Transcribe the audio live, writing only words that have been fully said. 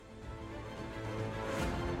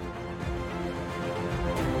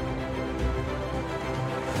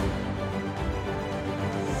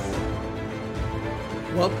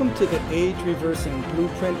Welcome to the Age Reversing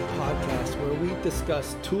Blueprint podcast, where we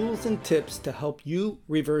discuss tools and tips to help you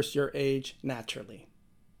reverse your age naturally.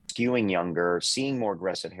 Skewing younger, seeing more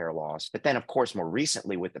aggressive hair loss, but then of course more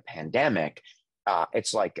recently with the pandemic,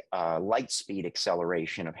 it's like light speed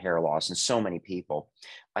acceleration of hair loss in so many people.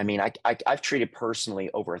 I mean, I've treated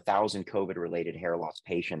personally over 1,000 COVID-related hair loss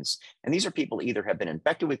patients, and these are people either have been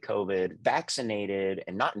infected with COVID, vaccinated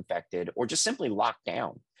and not infected, or just simply locked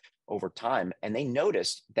down over time. And they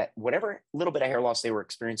noticed that whatever little bit of hair loss they were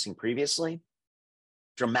experiencing previously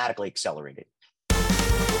dramatically accelerated.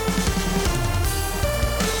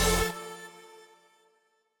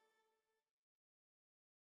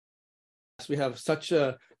 We have such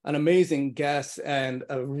an amazing guest and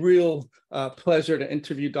a real pleasure to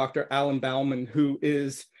interview Dr. Alan Bauman, who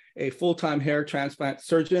is a full-time hair transplant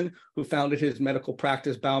surgeon who founded his medical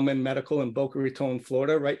practice, Bauman Medical, in Boca Raton,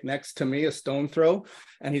 Florida, right next to me, a stone throw.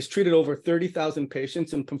 And he's treated over 30,000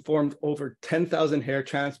 patients and performed over 10,000 hair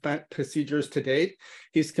transplant procedures to date.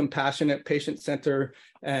 He's compassionate, patient-centered,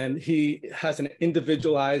 and he has an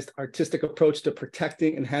individualized artistic approach to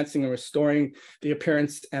protecting, enhancing, and restoring the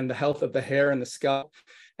appearance and the health of the hair and the scalp,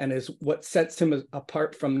 and is what sets him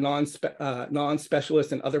apart from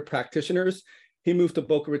non-specialists and other practitioners. He moved to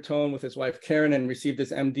Boca Raton with his wife, Karen, and received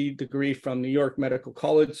his MD degree from New York Medical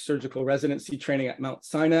College, surgical residency training at Mount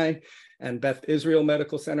Sinai and Beth Israel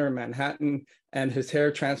Medical Center in Manhattan, and his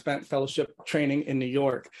hair transplant fellowship training in New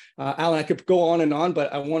York. Alan, I could go on and on,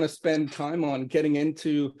 but I want to spend time on getting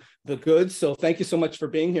into the goods. So thank you so much for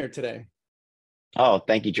being here today. Oh,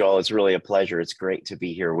 thank you, Joel. It's really a pleasure. It's great to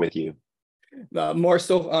be here with you. More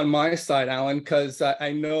so on my side, Alan, because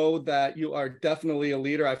I know that you are definitely a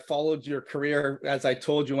leader. I followed your career, as I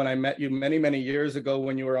told you, when I met you many, many years ago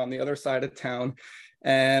when you were on the other side of town.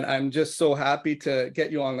 And I'm just so happy to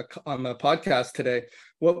get you on the podcast today.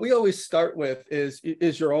 What we always start with is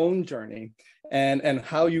your own journey and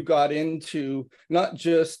how you got into not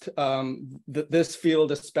just this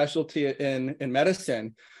field of specialty in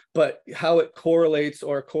medicine, but how it correlates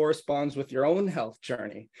or corresponds with your own health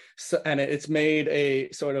journey. So, and it's made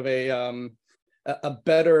a sort of a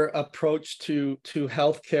better approach to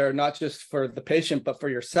healthcare, not just for the patient, but for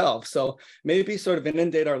yourself. So maybe sort of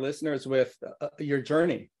inundate our listeners with your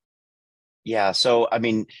journey. Yeah. So, I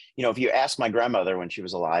mean, if you ask my grandmother when she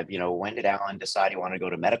was alive, when did Alan decide he wanted to go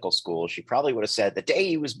to medical school? She probably would have said the day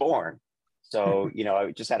he was born. So,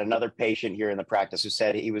 I just had another patient here in the practice who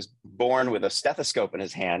said he was born with a stethoscope in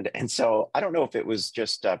his hand. And so I don't know if it was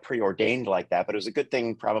just preordained like that, but it was a good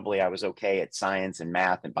thing. Probably I was okay at science and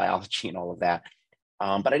math and biology and all of that.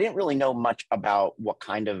 But I didn't really know much about what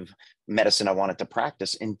kind of medicine I wanted to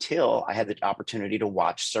practice until I had the opportunity to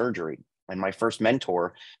watch surgery. And my first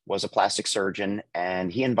mentor was a plastic surgeon,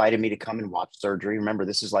 and he invited me to come and watch surgery. Remember,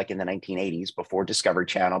 this is like in the 1980s, before Discovery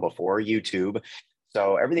Channel, before YouTube.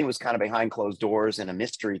 So everything was kind of behind closed doors and a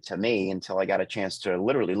mystery to me until I got a chance to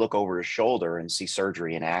literally look over his shoulder and see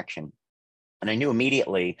surgery in action. And I knew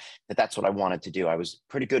immediately that that's what I wanted to do. I was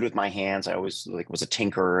pretty good with my hands. I always was a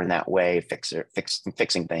tinkerer in that way,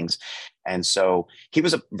 fixing things. And so he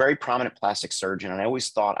was a very prominent plastic surgeon. And I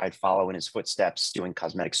always thought I'd follow in his footsteps doing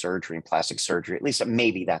cosmetic surgery and plastic surgery. At least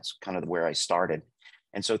maybe that's kind of where I started.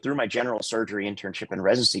 And so through my general surgery internship and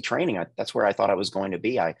residency training, that's where I thought I was going to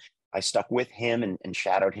be. I stuck with him and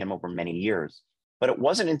shadowed him over many years. But it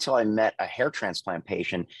wasn't until I met a hair transplant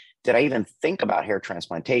patient did I even think about hair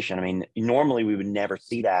transplantation. I mean, normally we would never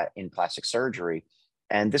see that in plastic surgery.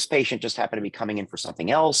 And this patient just happened to be coming in for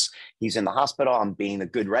something else. He's in the hospital. I'm being a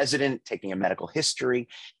good resident, taking a medical history.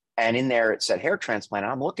 And in there, it said hair transplant.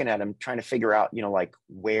 And I'm looking at him trying to figure out, like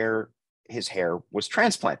where his hair was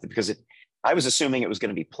transplanted, because I was assuming it was going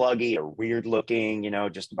to be pluggy or weird looking,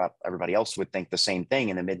 just about everybody else would think the same thing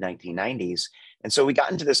in the mid 1990s. And so we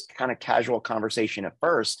got into this kind of casual conversation at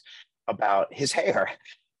first about his hair.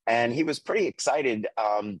 And he was pretty excited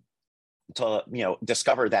to,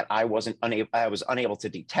 discover that I was unable to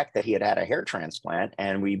detect that he had had a hair transplant.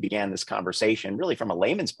 And we began this conversation really from a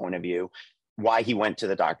layman's point of view, why he went to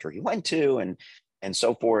the doctor he went to and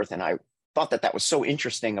so forth. And I thought that was so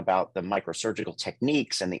interesting about the microsurgical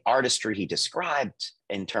techniques and the artistry he described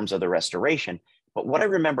in terms of the restoration. But what I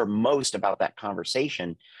remember most about that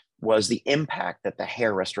conversation was the impact that the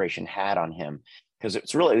hair restoration had on him, because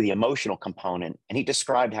it's really the emotional component. And he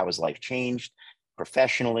described how his life changed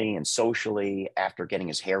professionally and socially after getting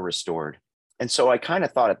his hair restored. And so I kind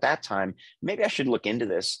of thought at that time, maybe I should look into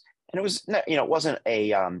this. And it was, it wasn't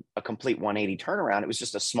a complete 180 turnaround. It was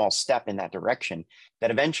just a small step in that direction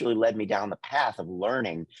that eventually led me down the path of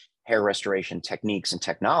learning hair restoration techniques and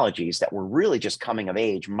technologies that were really just coming of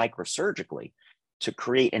age microsurgically to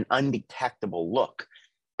create an undetectable look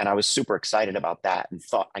And I was super excited about that and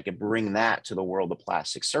thought I could bring that to the world of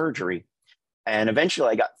plastic surgery. And eventually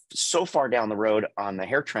I got so far down the road on the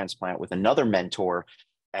hair transplant with another mentor,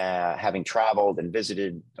 having traveled and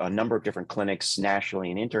visited a number of different clinics nationally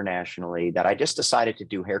and internationally, that I just decided to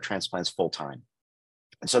do hair transplants full time.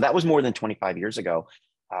 And so that was more than 25 years ago.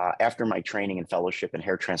 After my training and fellowship in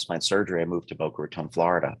hair transplant surgery, I moved to Boca Raton,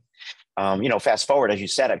 Florida. Fast forward, as you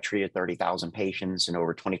said, I've treated 30,000 patients in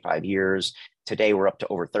over 25 years. Today, we're up to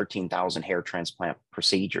over 13,000 hair transplant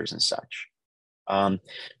procedures and such.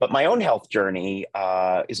 But my own health journey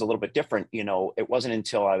is a little bit different. It wasn't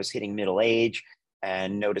until I was hitting middle age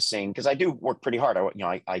and noticing, because I do work pretty hard.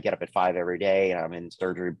 I get up at 5 every day, and I'm in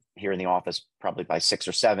surgery here in the office probably by 6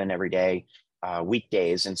 or 7 every day,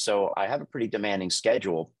 weekdays. And so I have a pretty demanding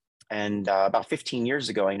schedule. And about 15 years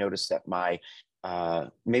ago, I noticed that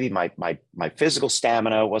maybe my physical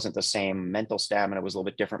stamina wasn't the same. Mental stamina was a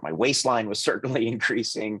little bit different. My waistline was certainly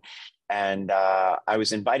increasing. And I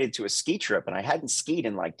was invited to a ski trip, and I hadn't skied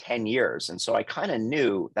in like 10 years. And so I kind of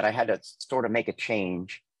knew that I had to sort of make a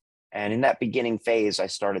change. And in that beginning phase, I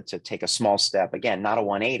started to take a small step, again, not a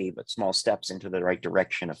 180, but small steps into the right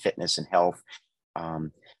direction of fitness and health.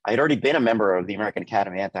 I had already been a member of the American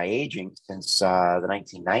Academy of Anti-Aging since the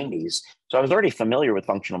 1990s. So I was already familiar with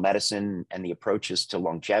functional medicine and the approaches to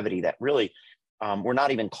longevity that really were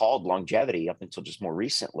not even called longevity up until just more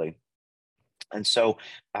recently. And so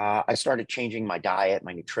I started changing my diet,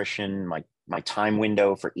 my nutrition, my time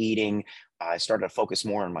window for eating. I started to focus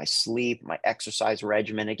more on my sleep, my exercise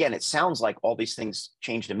regimen. Again, it sounds like all these things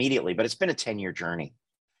changed immediately, but it's been a 10-year journey.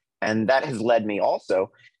 And that has led me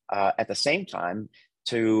also at the same time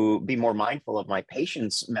to be more mindful of my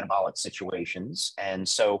patients' metabolic situations. And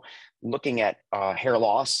so looking at hair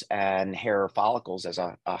loss and hair follicles as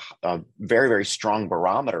a very, very strong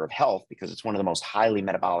barometer of health, because it's one of the most highly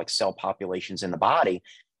metabolic cell populations in the body,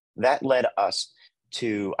 that led us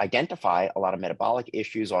to identify a lot of metabolic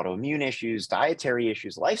issues, autoimmune issues, dietary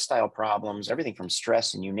issues, lifestyle problems, everything from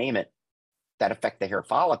stress and you name it, that affect the hair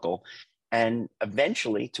follicle. And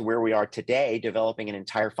eventually to where we are today, developing an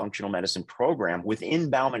entire functional medicine program within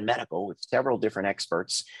Bauman Medical with several different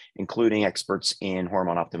experts, including experts in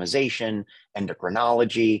hormone optimization,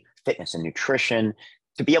 endocrinology, fitness and nutrition,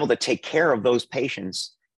 to be able to take care of those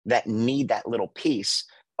patients that need that little piece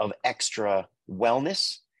of extra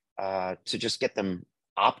wellness to just get them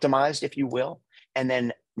optimized, if you will. And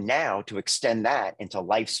then now to extend that into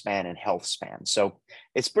lifespan and health span. So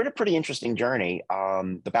it's been a pretty interesting journey.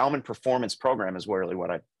 The Bauman Performance Program is really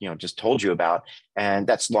what I just told you about, and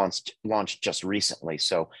that's launched just recently.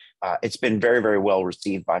 So it's been very, very well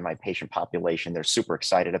received by my patient population. They're super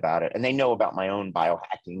excited about it, and they know about my own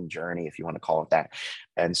biohacking journey, if you want to call it that.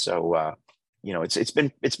 And so it's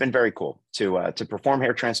been very cool to perform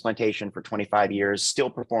hair transplantation for 25 years, still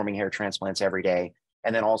performing hair transplants every day,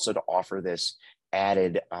 and then also to offer this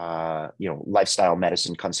added lifestyle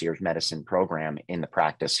medicine, concierge medicine program in the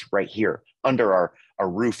practice right here under our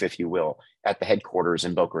roof, if you will, at the headquarters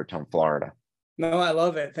in Boca Raton, Florida. No, I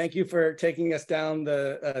love it. Thank you for taking us down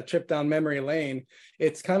the trip down memory lane.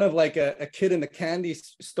 It's kind of like a kid in the candy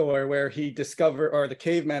store where the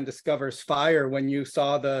caveman discovers fire when you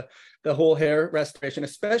saw the whole hair restoration.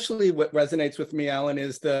 Especially what resonates with me, Alan,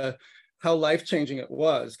 is how life-changing it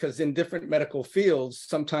was, because in different medical fields,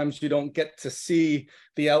 sometimes you don't get to see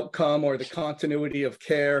the outcome or the continuity of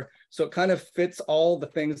care. So it kind of fits all the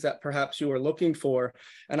things that perhaps you were looking for.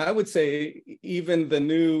 And I would say even the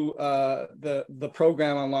new, the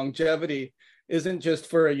program on longevity isn't just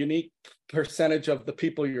for a unique percentage of the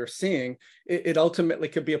people you're seeing. It ultimately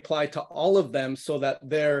could be applied to all of them so that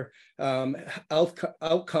their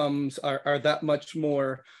outcomes are that much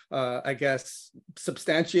more,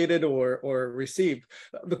 substantiated or received.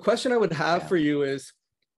 The question I would have for you is,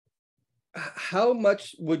 how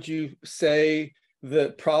much would you say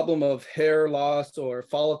the problem of hair loss or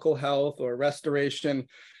follicle health or restoration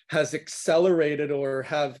has accelerated or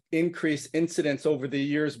have increased incidence over the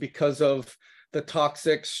years because of the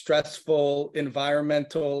toxic, stressful,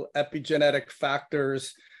 environmental, epigenetic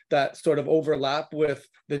factors that sort of overlap with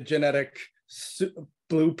the genetic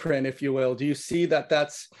blueprint, if you will? Do you see that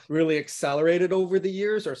that's really accelerated over the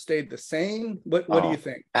years or stayed the same? What do you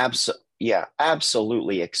think?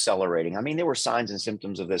 Absolutely accelerating. I mean, there were signs and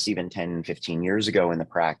symptoms of this even 10, 15 years ago in the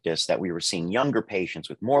practice, that we were seeing younger patients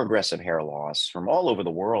with more aggressive hair loss from all over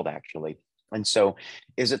the world, actually. And so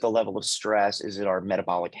is it the level of stress? Is it our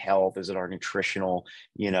metabolic health? Is it our nutritional,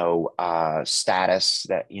 status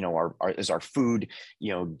that, is our food,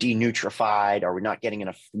 denutrified? Are we not getting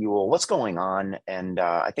enough fuel? What's going on? And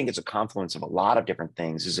I think it's a confluence of a lot of different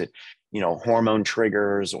things. Is it, hormone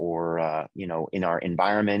triggers or, in our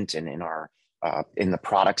environment and in the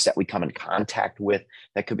products that we come in contact with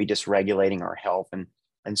that could be dysregulating our health.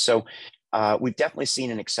 And so we've definitely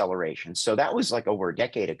seen an acceleration. So that was like over a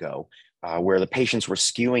decade ago. Where the patients were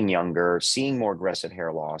skewing younger, seeing more aggressive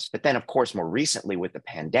hair loss. But then, of course, more recently with the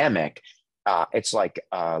pandemic, it's like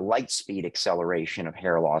light speed acceleration of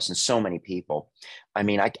hair loss in so many people. I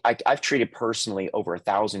mean, I've treated personally over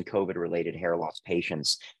 1,000 COVID-related hair loss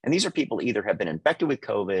patients. And these are people either have been infected with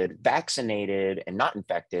COVID, vaccinated and not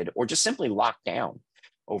infected, or just simply locked down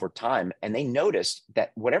over time. And they noticed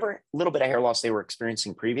that whatever little bit of hair loss they were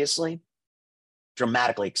experiencing previously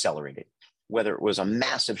dramatically accelerated, whether it was a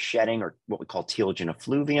massive shedding or what we call telogen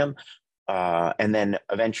effluvium, and then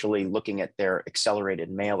eventually looking at their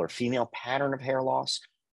accelerated male or female pattern of hair loss,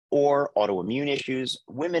 or autoimmune issues,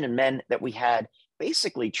 women and men that we had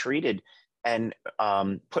basically treated and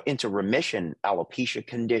put into remission, alopecia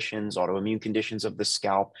conditions, autoimmune conditions of the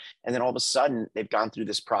scalp. And then all of a sudden, they've gone through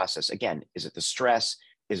this process. Again, is it the stress?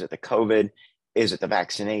 Is it the COVID? Is it the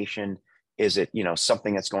vaccination? Is it,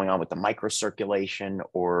 something that's going on with the microcirculation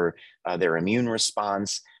or their immune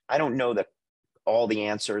response? I don't know all the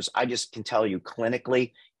answers. I just can tell you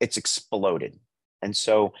clinically, it's exploded. And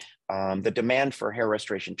so the demand for hair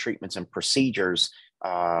restoration treatments and procedures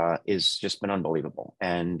is just been unbelievable.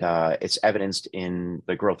 And it's evidenced in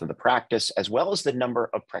the growth of the practice, as well as the number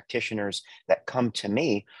of practitioners that come to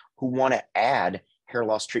me who want to add hair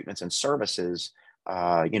loss treatments and services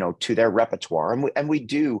to their repertoire. And we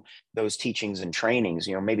do those teachings and trainings,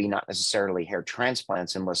 maybe not necessarily hair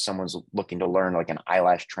transplants unless someone's looking to learn like an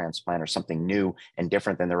eyelash transplant or something new and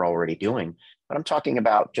different than they're already doing. But I'm talking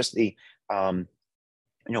about just the,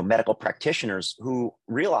 medical practitioners who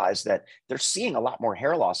realize that they're seeing a lot more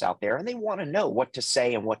hair loss out there and they want to know what to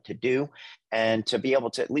say and what to do, and to be able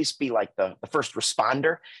to at least be like the first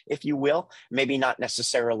responder, if you will, maybe not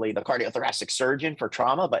necessarily the cardiothoracic surgeon for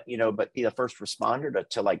trauma, but be the first responder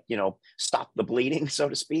to stop the bleeding, so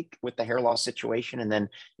to speak, with the hair loss situation. And then,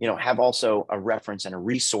 have also a reference and a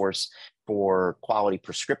resource for quality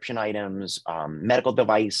prescription items, medical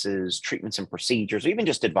devices, treatments and procedures, or even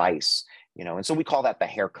just advice. And so we call that the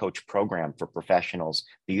hair coach program for professionals,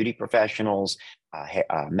 beauty professionals,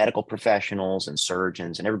 medical professionals and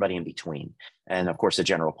surgeons and everybody in between. And of course, the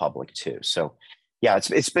general public too. So yeah,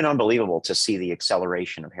 it's been unbelievable to see the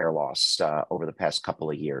acceleration of hair loss over the past couple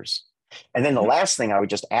of years. And then the last thing I would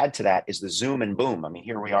just add to that is the Zoom and boom. I mean,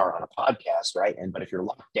 here we are on a podcast, right? But if you're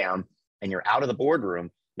locked down and you're out of the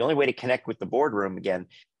boardroom, the only way to connect with the boardroom again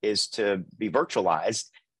is to be virtualized.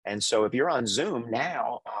 And so if you're on Zoom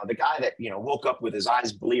now, the guy that, woke up with his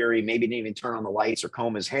eyes bleary, maybe didn't even turn on the lights or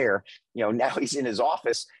comb his hair, now he's in his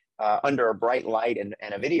office under a bright light and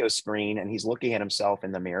a video screen, and he's looking at himself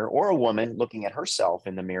in the mirror, or a woman looking at herself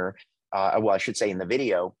in the mirror. Well, I should say in the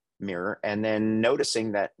video mirror, and then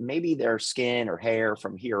noticing that maybe their skin or hair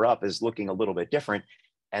from here up is looking a little bit different,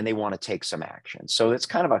 and they want to take some action. So it's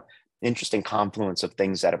kind of an interesting confluence of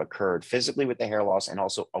things that have occurred physically with the hair loss and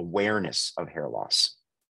also awareness of hair loss.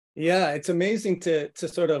 Yeah, it's amazing to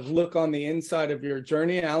sort of look on the inside of your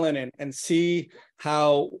journey, Alan, and see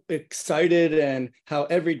how excited and how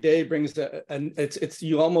every day brings it's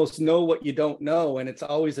you almost know what you don't know, and it's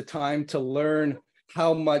always a time to learn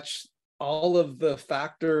how much all of the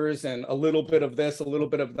factors and a little bit of this, a little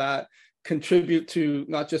bit of that contribute to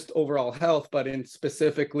not just overall health, but in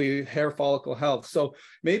specifically hair follicle health. So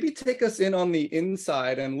maybe take us in on the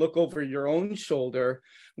inside and look over your own shoulder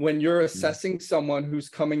when you're assessing someone who's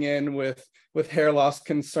coming in with hair loss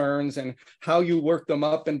concerns, and how you work them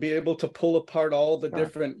up and be able to pull apart all the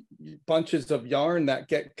different bunches of yarn that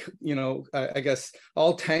get, I guess,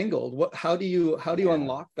 all tangled. How do you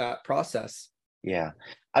unlock that process? Yeah.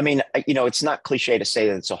 I mean, it's not cliche to say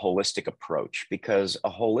that it's a holistic approach, because a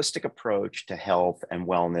holistic approach to health and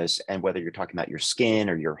wellness, and whether you're talking about your skin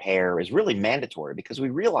or your hair, is really mandatory, because we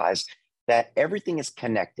realize that everything is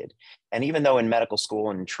connected. And even though in medical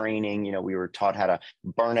school and training, we were taught how to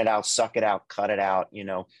burn it out, suck it out, cut it out,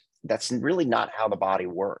 that's really not how the body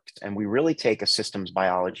works. And we really take a systems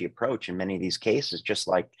biology approach in many of these cases, just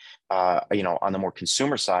like, on the more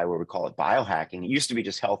consumer side, where we call it biohacking. It used to be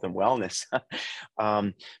just health and wellness.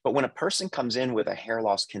 But when a person comes in with a hair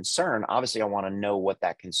loss concern, obviously I want to know what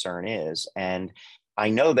that concern is. And I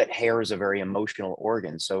know that hair is a very emotional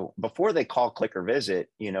organ. So before they call, click, or visit,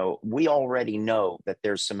 we already know that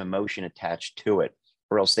there's some emotion attached to it.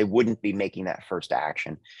 or else they wouldn't be making that first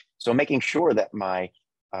action. So making sure that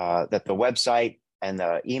that the website and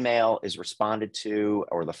the email is responded to,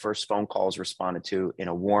 or the first phone call is responded to in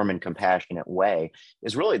a warm and compassionate way,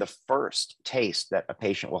 is really the first taste that a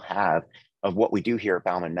patient will have of what we do here at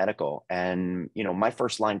Bauman Medical. And, my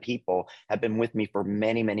first line people have been with me for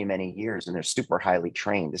many, many, many years, and they're super highly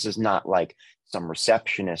trained. This is not like some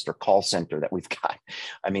receptionist or call center that we've got.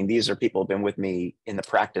 I mean, these are people who've been with me in the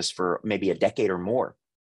practice for maybe a decade or more.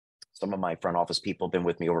 Some of my front office people have been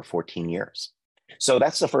with me over 14 years. So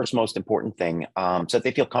that's the first most important thing, so that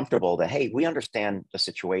they feel comfortable that, hey, we understand the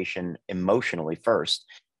situation emotionally first.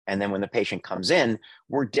 And then when the patient comes in,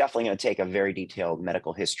 we're definitely going to take a very detailed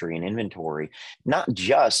medical history and inventory, not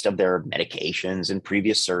just of their medications and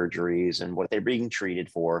previous surgeries and what they're being treated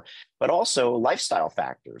for, but also lifestyle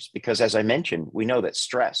factors. Because as I mentioned, we know that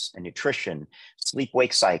stress and nutrition,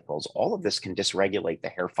 sleep-wake cycles, all of this can dysregulate the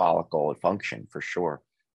hair follicle function for sure.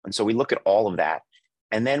 And so we look at all of that.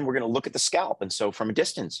 And then we're going to look at the scalp. And so from a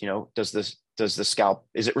distance, does the scalp,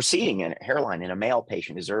 is it receding in a hairline in a male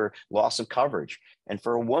patient? Is there loss of coverage? And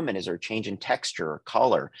for a woman, is there a change in texture or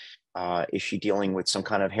color? Is she dealing with some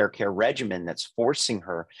kind of hair care regimen that's forcing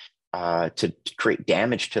her to create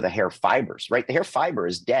damage to the hair fibers, right? The hair fiber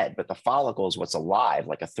is dead, but the follicle is what's alive,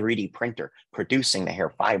 like a 3D printer producing the hair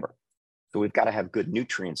fiber. So we've got to have good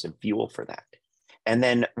nutrients and fuel for that. And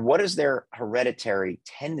then what is their hereditary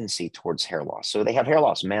tendency towards hair loss? So they have hair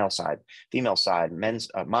loss, male side, female side,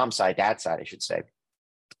 mom side, dad side, I should say,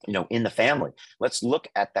 in the family. Let's look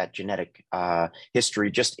at that genetic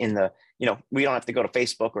history just in the, we don't have to go to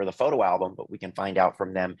Facebook or the photo album, but we can find out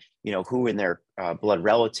from them, who in their blood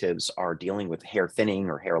relatives are dealing with hair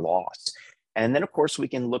thinning or hair loss. And then, of course, we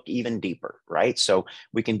can look even deeper, right? So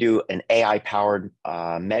we can do an AI-powered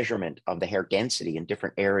measurement of the hair density in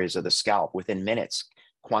different areas of the scalp within minutes,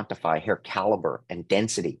 quantify hair caliber and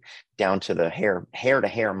density down to the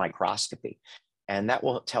hair-to-hair microscopy. And that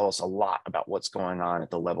will tell us a lot about what's going on at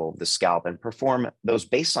the level of the scalp and perform those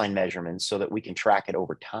baseline measurements so that we can track it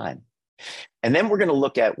over time. And then we're going to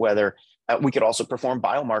look at whether we could also perform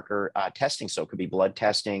biomarker testing. So it could be blood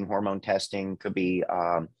testing, hormone testing, could be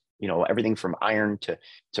everything from iron to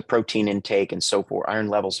protein intake and so forth, iron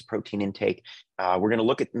levels to protein intake. We're going to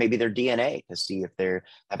look at maybe their DNA to see if they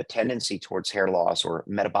have a tendency towards hair loss or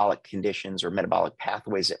metabolic conditions or metabolic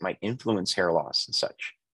pathways that might influence hair loss and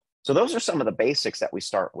such. So those are some of the basics that we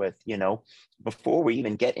start with, before we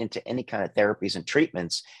even get into any kind of therapies and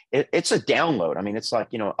treatments. It's a download. I mean, it's like,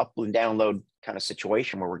 up and download kind of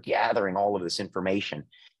situation where we're gathering all of this information.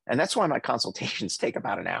 And that's why my consultations take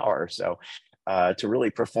about an hour or so. To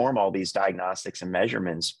really perform all these diagnostics and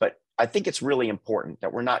measurements. But I think it's really important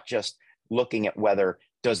that we're not just looking at whether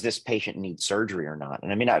does this patient need surgery or not.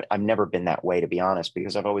 And I mean, I've never been that way, to be honest,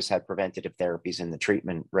 because I've always had preventative therapies in the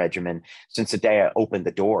treatment regimen since the day I opened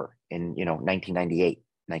the door in 1998,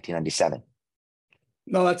 1997.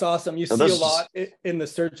 No, that's awesome. You see a lot in the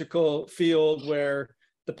surgical field where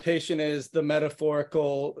the patient is the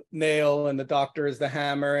metaphorical nail and the doctor is the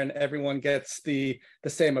hammer, and everyone gets the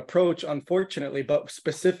same approach, unfortunately. But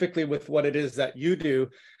specifically with what it is that you do,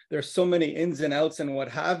 there's so many ins and outs and what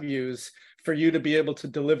have yous for you to be able to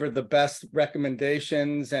deliver the best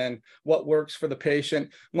recommendations and what works for the patient.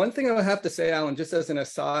 One thing I would have to say, Alan, just as an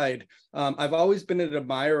aside, I've always been an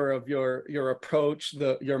admirer of your approach,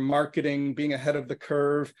 your marketing, being ahead of the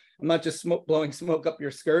curve. I'm not just blowing smoke up your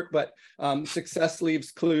skirt, but success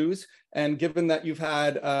leaves clues. And given that you've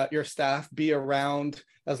had your staff be around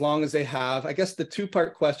as long as they have, I guess the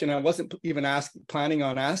two-part question, I wasn't even planning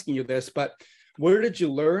on asking you this, but where did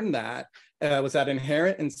you learn that? Was that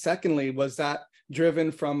inherent? And secondly, was that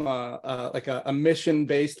driven from a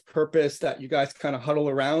mission-based purpose that you guys kind of huddle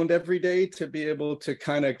around every day to be able to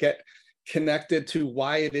kind of get connected to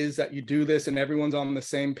why it is that you do this and everyone's on the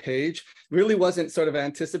same page? Really wasn't sort of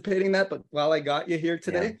anticipating that, but while I got you here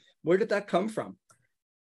today, where did that come from?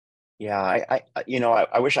 Yeah,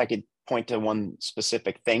 I wish I could point to one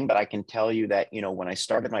specific thing, but I can tell you that, when I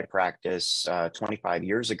started my practice 25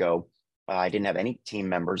 years ago, I didn't have any team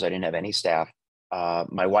members. I didn't have any staff.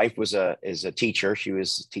 My wife is a teacher. She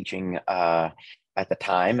was teaching at the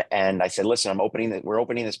time. And I said, listen, we're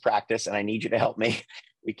opening this practice and I need you to help me.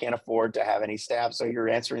 We can't afford to have any staff. So you're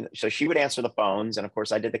answering. So she would answer the phones. And of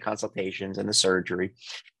course I did the consultations and the surgery.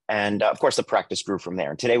 And of course the practice grew from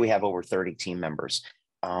there. And today we have over 30 team members.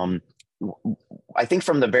 I think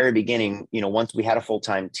from the very beginning, once we had a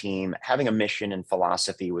full-time team, having a mission and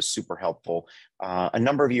philosophy was super helpful. A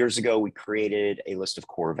number of years ago, we created a list of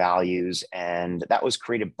core values, and that was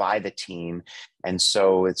created by the team. And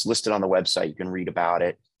so it's listed on the website. You can read about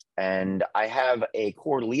it. And I have a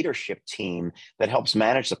core leadership team that helps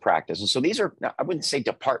manage the practice. And so these are, I wouldn't say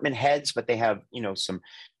department heads, but they have, some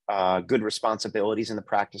good responsibilities in the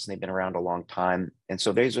practice, and they've been around a long time. And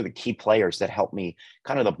so these are the key players that help me,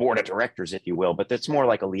 kind of the board of directors, if you will, but that's more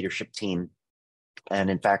like a leadership team. And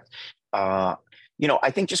in fact, I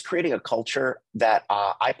think just creating a culture that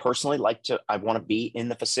I personally I want to be in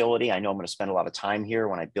the facility. I know I'm going to spend a lot of time here.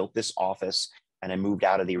 When I built this office and I moved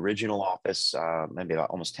out of the original office, maybe about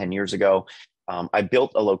almost 10 years ago, I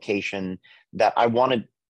built a location that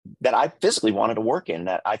I physically wanted to work in,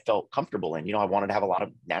 that I felt comfortable in. I wanted to have a lot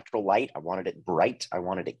of natural light. I wanted it bright. I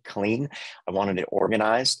wanted it clean. I wanted it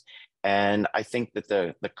organized. And I think that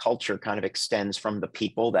the culture kind of extends from the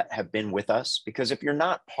people that have been with us, because if you're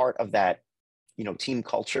not part of that, team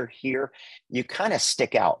culture here, you kind of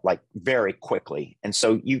stick out like very quickly. And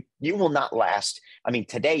so you will not last. I mean,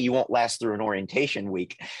 today you won't last through an orientation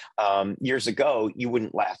week. Years ago, you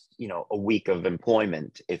wouldn't last, a week of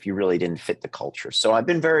employment if you really didn't fit the culture. So I've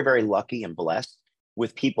been very, very lucky and blessed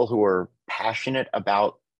with people who are passionate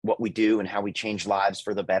about what we do and how we change lives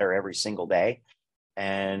for the better every single day.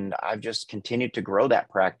 And I've just continued to grow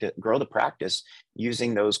the practice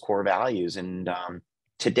using those core values. And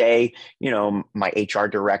today, my HR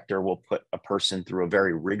director will put a person through a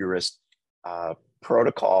very rigorous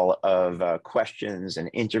protocol of questions and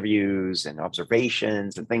interviews and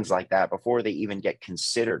observations and things like that before they even get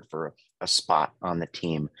considered for a spot on the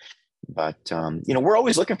team. But, we're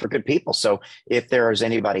always looking for good people. So if there is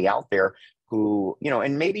anybody out there who,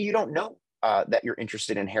 and maybe you don't know that you're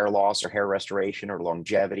interested in hair loss or hair restoration or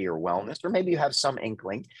longevity or wellness, or maybe you have some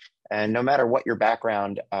inkling, and no matter what your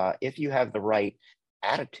background, if you have the right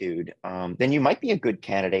attitude, then you might be a good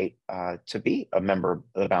candidate to be a member of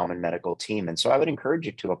the Bauman medical team. And so I would encourage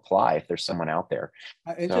you to apply if there's someone out there.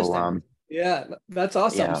 Interesting. So, yeah, that's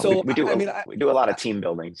awesome. Yeah, so we do a lot of team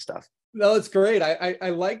building stuff. No, it's great. I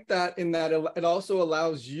like that, in that it also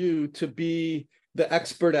allows you to be the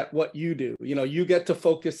expert at what you do. You get to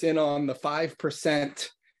focus in on the 5%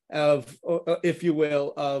 of, if you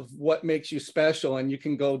will, of what makes you special, and you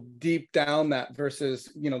can go deep down that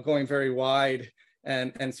versus, going very wide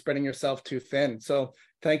and spreading yourself too thin. So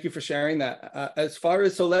thank you for sharing that.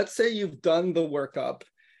 So let's say you've done the workup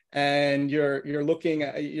and you're looking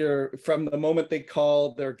at from the moment they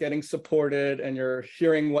call, they're getting supported, and you're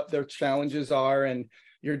hearing what their challenges are, and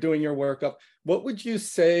you're doing your workup. What would you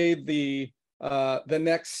say the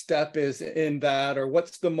next step is in that, or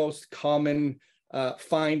what's the most common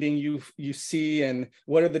finding you see, and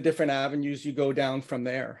what are the different avenues you go down from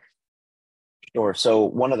there? Sure. So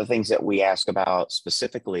one of the things that we ask about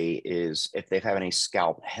specifically is if they have any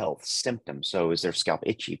scalp health symptoms. So is their scalp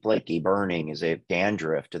itchy, flaky, burning? Is it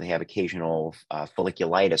dandruff? Do they have occasional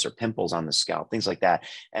folliculitis or pimples on the scalp? Things like that.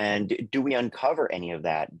 And do we uncover any of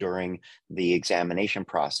that during the examination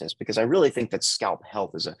process? Because I really think that scalp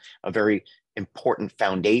health is a very important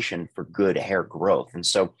foundation for good hair growth. And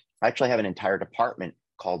so I actually have an entire department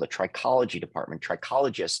called a trichology department.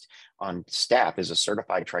 Trichologist on staff is a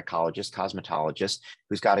certified trichologist, cosmetologist,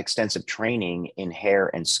 who's got extensive training in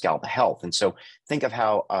hair and scalp health. And so think of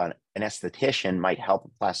how an esthetician might help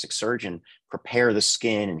a plastic surgeon prepare the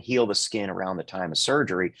skin and heal the skin around the time of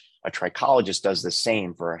surgery. A trichologist does the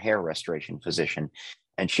same for a hair restoration physician.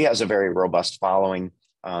 And she has a very robust following.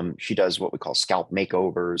 She does what we call scalp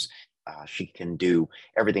makeovers. She can do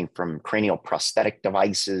everything from cranial prosthetic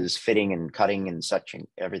devices, fitting and cutting and such, and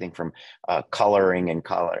everything from coloring and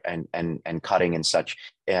cutting and such,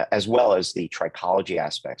 as well as the trichology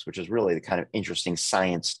aspects, which is really the kind of interesting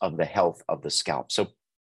science of the health of the scalp. So I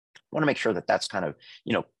want to make sure that that's kind of,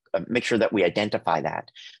 make sure that we identify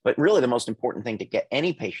that. But really the most important thing to get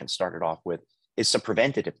any patient started off with is some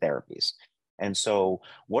preventative therapies. And so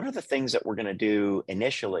what are the things that we're going to do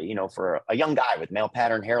initially, for a young guy with male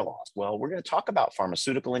pattern hair loss? Well, we're going to talk about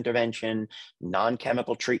pharmaceutical intervention,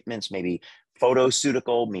 non-chemical treatments, maybe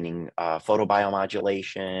photoceutical, meaning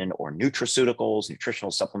photobiomodulation, or nutraceuticals,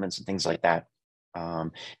 nutritional supplements, and things like that.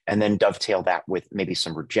 And then dovetail that with maybe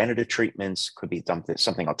some regenerative treatments. Could be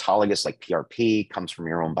something autologous like PRP, comes from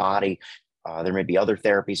your own body. There may be other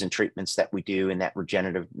therapies and treatments that we do in that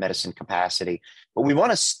regenerative medicine capacity, but we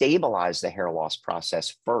want to stabilize the hair loss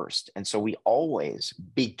process first. And so we always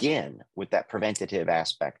begin with that preventative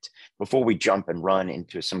aspect before we jump and run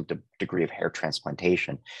into some degree of hair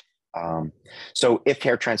transplantation. So if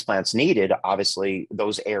hair transplant's needed, obviously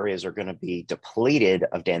those areas are going to be depleted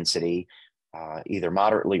of density, either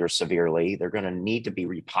moderately or severely. They're going to need to be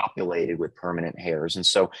repopulated with permanent hairs. And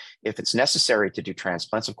so if it's necessary to do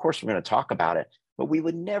transplants, of course, we're going to talk about it, but we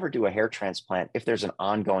would never do a hair transplant if there's an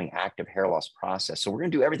ongoing active hair loss process. So we're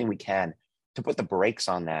going to do everything we can to put the brakes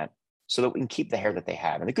on that so that we can keep the hair that they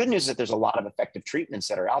have. And the good news is that there's a lot of effective treatments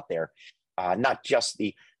that are out there, not just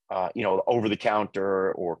the over the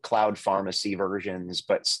counter or cloud pharmacy versions,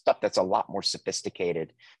 but stuff that's a lot more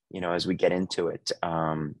sophisticated, as we get into it,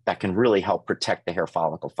 that can really help protect the hair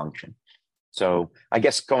follicle function. So I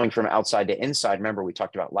guess going from outside to inside, remember we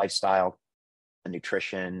talked about lifestyle and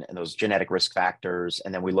nutrition and those genetic risk factors,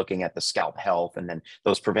 and then we're looking at the scalp health and then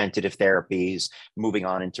those preventative therapies, moving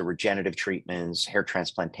on into regenerative treatments, hair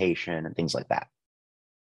transplantation, and things like that.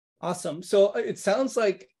 Awesome. So it sounds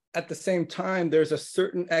like at the same time, there's a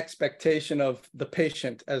certain expectation of the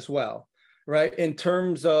patient as well, right? In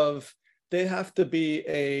terms of they have to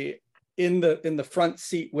be in the front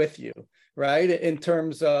seat with you, right? In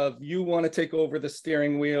terms of you want to take over the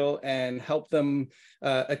steering wheel and help them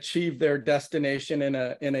achieve their destination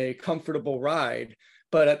in a comfortable ride.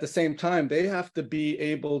 But at the same time, they have to be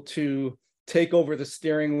able to take over the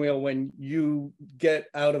steering wheel when you get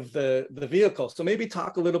out of the vehicle. So maybe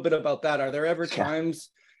talk a little bit about that. Are there ever times,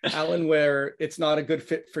 Alan, where it's not a good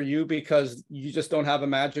fit for you because you just don't have a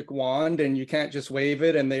magic wand and you can't just wave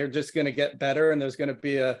it and they're just going to get better and there's going to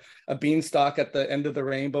be a beanstalk at the end of the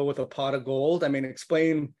rainbow with a pot of gold? I mean,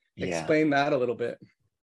 explain that a little bit.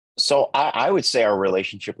 So I would say our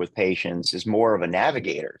relationship with patients is more of a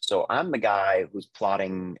navigator. So I'm the guy who's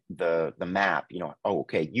plotting the map,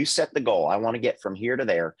 okay, you set the goal. I want to get from here to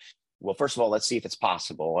there. Well, first of all, let's see if it's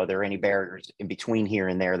possible. Are there any barriers in between here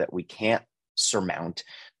and there that we can't surmount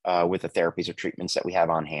with the therapies or treatments that we have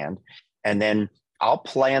on hand? And then I'll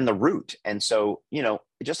plan the route. And so,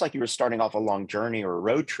 just like you were starting off a long journey or a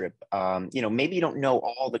road trip, maybe you don't know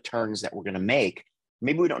all the turns that we're going to make.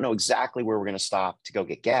 Maybe we don't know exactly where we're going to stop to go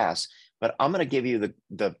get gas, but I'm going to give you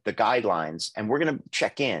the guidelines, and we're going to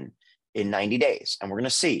check in 90 days. And we're going to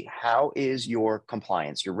see, how is your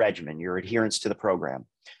compliance, your regimen, your adherence to the program?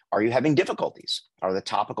 Are you having difficulties? Are the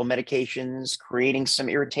topical medications creating some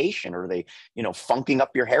irritation? Or are they, funking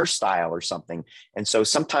up your hairstyle or something? And so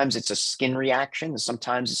sometimes it's a skin reaction, and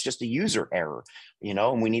sometimes it's just a user error,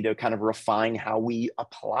 and we need to kind of refine how we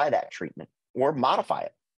apply that treatment or modify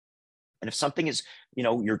it. And if something is,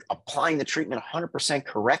 you're applying the treatment 100%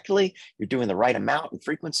 correctly, you're doing the right amount and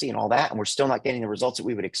frequency and all that, and we're still not getting the results that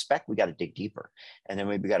we would expect, we got to dig deeper. And then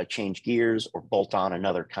maybe we got to change gears or bolt on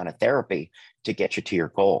another kind of therapy to get you to your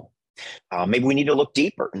goal. Maybe we need to look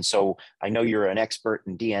deeper. And so I know you're an expert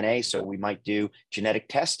in DNA, so we might do genetic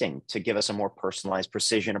testing to give us a more personalized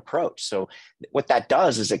precision approach. So what that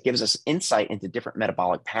does is it gives us insight into different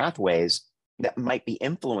metabolic pathways that might be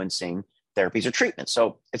influencing therapies or treatments.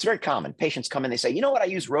 So it's very common. Patients come in, they say, you know what, I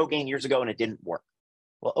used Rogaine years ago and it didn't work.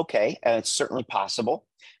 Well, okay, it's certainly possible.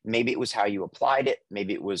 Maybe it was how you applied it.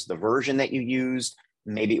 Maybe it was the version that you used.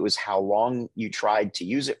 Maybe it was how long you tried to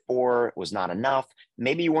use it for. It was not enough.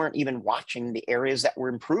 Maybe you weren't even watching the areas that were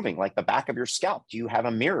improving, like the back of your scalp. Do you have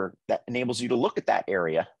a mirror that enables you to look at that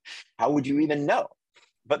area? How would you even know?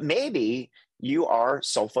 But maybe you are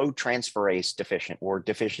sulfotransferase deficient, or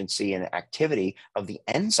deficiency in the of the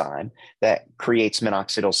enzyme that creates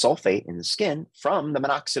minoxidil sulfate in the skin from the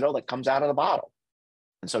minoxidil that comes out of the bottle.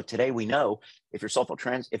 And so today we know if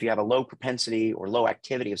you have a low propensity or low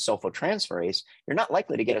activity of sulfotransferase, you're not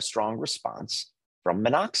likely to get a strong response from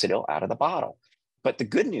minoxidil out of the bottle. But the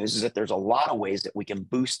good news is that there's a lot of ways that we can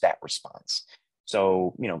boost that response.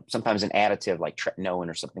 So, sometimes an additive like tretinoin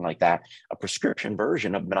or something like that, a prescription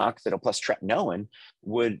version of minoxidil plus tretinoin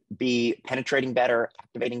would be penetrating better,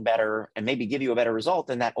 activating better, and maybe give you a better result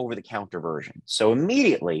than that over-the-counter version. So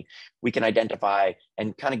immediately we can identify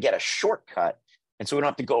and kind of get a shortcut. And so we don't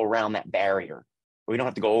have to go around that barrier. We don't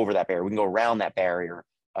have to go over that barrier. We can go around that barrier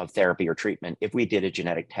of therapy or treatment if we did a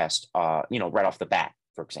genetic test, right off the bat,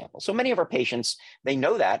 for example. So many of our patients, they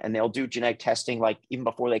know that, and they'll do genetic testing like even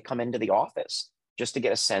before they come into the office, just to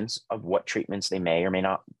get a sense of what treatments they may or may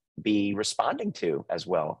not be responding to as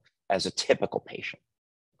well as a typical patient.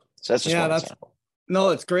 So that's just one example. No,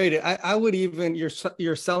 it's great. I would even,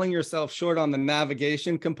 you're selling yourself short on the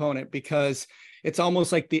navigation component, because it's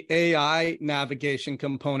almost like the AI navigation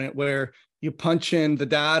component where you punch in the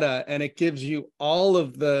data and it gives you all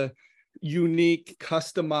of the unique,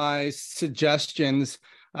 customized suggestions.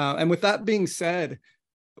 And with that being said,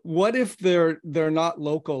 what if they're not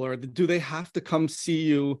local, or do they have to come see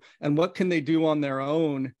you, and what can they do on their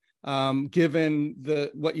own, given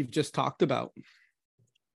what you've just talked about?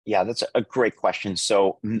 Yeah, that's a great question.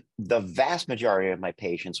 So the vast majority of my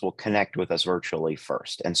patients will connect with us virtually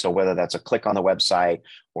first. And so whether that's a click on the website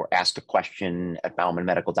or ask a question at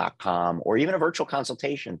baumanmedical.com or even a virtual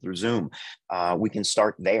consultation through Zoom, we can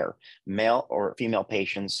start there. Male or female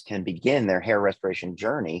patients can begin their hair restoration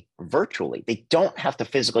journey virtually. They don't have to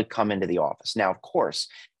physically come into the office. Now, of course,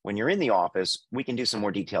 when you're in the office, we can do some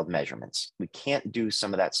more detailed measurements. We can't do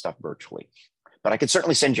some of that stuff virtually. But I could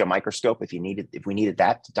certainly send you a microscope if we needed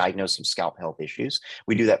that to diagnose some scalp health issues.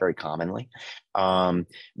 We do that very commonly.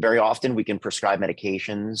 Very often we can prescribe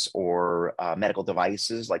medications or medical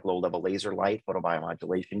devices like low-level laser light,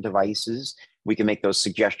 photobiomodulation devices. We can make those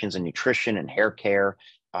suggestions in nutrition and hair care.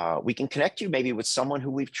 We can connect you maybe with someone who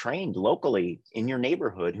we've trained locally in your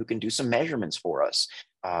neighborhood who can do some measurements for us.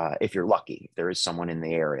 If you're lucky, there is someone in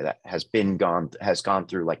the area that has gone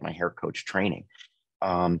through like my hair coach training.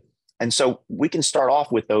 And so we can start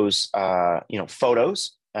off with those,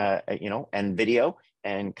 photos, and video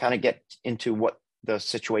and kind of get into what the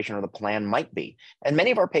situation or the plan might be. And many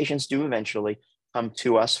of our patients do eventually come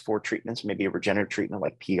to us for treatments, maybe a regenerative treatment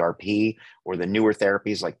like PRP or the newer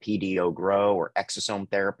therapies like PDO Grow or exosome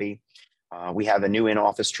therapy. We have a new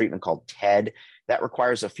in-office treatment called TED that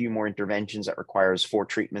requires a few more interventions. That requires 4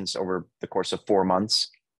 treatments over the course of 4 months,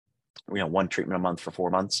 1 treatment a month for 4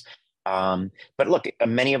 months. But look,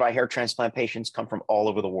 many of our hair transplant patients come from all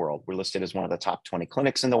over the world. We're listed as one of the top 20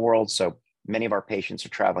 clinics in the world. So many of our patients are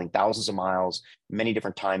traveling thousands of miles, many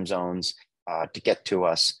different time zones to get to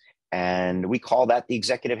us. And we call that the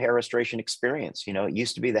executive hair restoration experience. It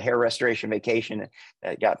used to be the hair restoration vacation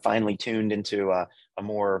that got finely tuned into a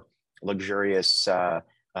more luxurious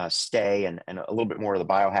stay and a little bit more of the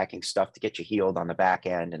biohacking stuff to get you healed on the back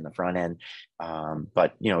end and the front end.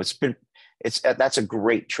 But that's a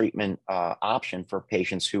great treatment option for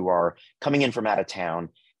patients who are coming in from out of town,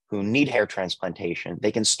 who need hair transplantation.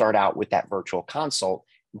 They can start out with that virtual consult,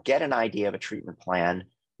 get an idea of a treatment plan,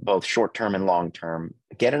 both short-term and long-term,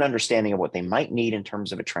 get an understanding of what they might need in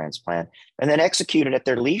terms of a transplant, and then execute it at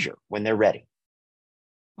their leisure when they're ready.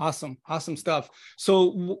 Awesome. Awesome stuff.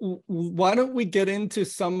 So why don't we get into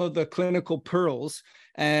some of the clinical pearls,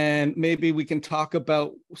 and maybe we can talk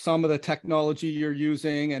about some of the technology you're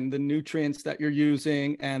using and the nutrients that you're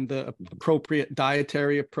using and the appropriate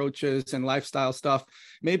dietary approaches and lifestyle stuff.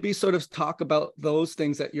 Maybe sort of talk about those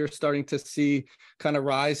things that you're starting to see kind of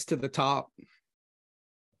rise to the top.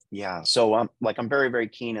 Yeah. So I'm very, very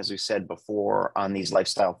keen, as we said before, on these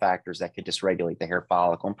lifestyle factors that could dysregulate the hair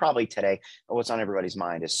follicle. And probably today, what's on everybody's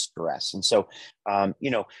mind is stress. And so,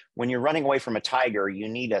 when you're running away from a tiger, you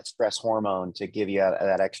need that stress hormone to give you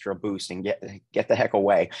that extra boost and get the heck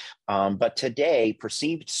away. But today,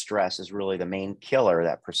 perceived stress is really the main killer,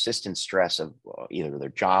 that persistent stress of either their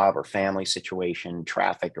job or family situation,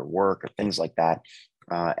 traffic or work or things like that.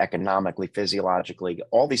 Economically, physiologically,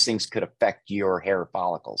 all these things could affect your hair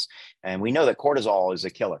follicles. And we know that cortisol is a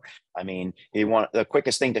killer. I mean, the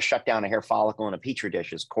quickest thing to shut down a hair follicle in a petri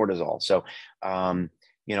dish is cortisol. So,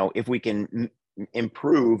 if we can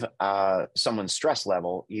improve someone's stress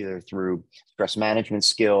level, either through stress management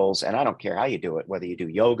skills, and I don't care how you do it, whether you do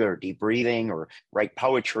yoga or deep breathing or write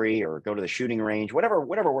poetry or go to the shooting range, whatever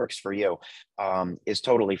works for you, is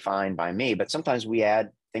totally fine by me. But sometimes we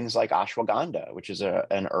add things like ashwagandha, which is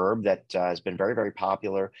an herb that has been very, very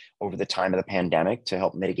popular over the time of the pandemic to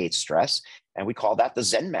help mitigate stress. And we call that the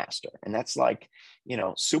Zen Master. And that's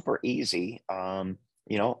super easy.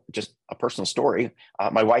 Just a personal story.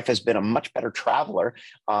 My wife has been a much better traveler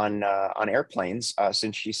on airplanes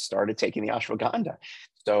since she started taking the ashwagandha.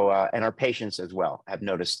 So, and our patients as well have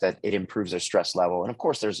noticed that it improves their stress level. And of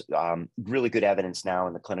course, there's really good evidence now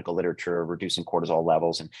in the clinical literature of reducing cortisol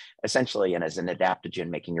levels and essentially, and as an adaptogen,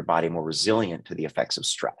 making your body more resilient to the effects of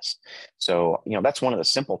stress. So, that's one of the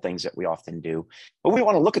simple things that we often do. But we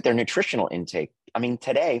want to look at their nutritional intake. I mean,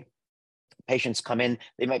 today, patients come in,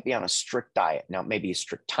 they might be on a strict diet. Now, it may be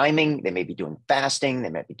strict timing, they may be doing fasting, they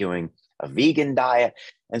might be doing a vegan diet.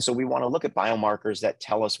 And so we want to look at biomarkers that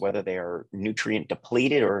tell us whether they are nutrient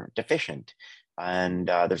depleted or deficient. And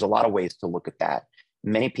there's a lot of ways to look at that.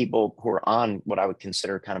 Many people who are on what I would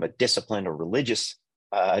consider kind of a disciplined or religious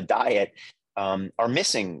diet are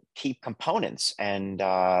missing key components. And,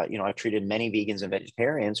 I've treated many vegans and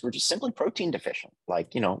vegetarians who are just simply protein deficient.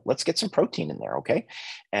 Let's get some protein in there, okay?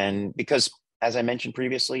 And because, as I mentioned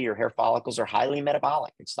previously, your hair follicles are highly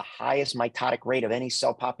metabolic. It's the highest mitotic rate of any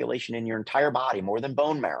cell population in your entire body, more than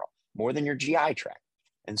bone marrow, more than your GI tract.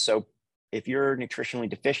 And so if you're nutritionally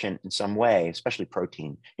deficient in some way, especially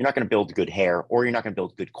protein, you're not going to build good hair, or you're not going to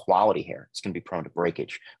build good quality hair. It's going to be prone to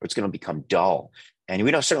breakage, or it's going to become dull. And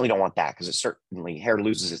we certainly don't want that, because it certainly, hair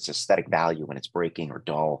loses its aesthetic value when it's breaking or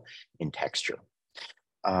dull in texture.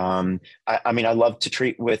 I mean, I love to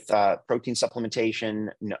treat with protein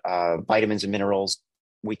supplementation, vitamins and minerals.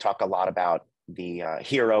 We talk a lot about the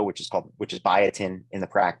hero, which is biotin in the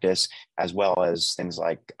practice, as well as things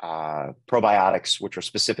like probiotics, which are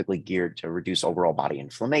specifically geared to reduce overall body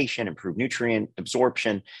inflammation, improve nutrient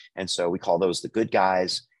absorption. And so we call those the good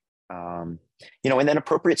guys. And then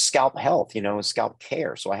appropriate scalp health, scalp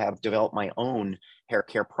care. So I have developed my own hair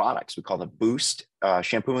care products. We call them Boost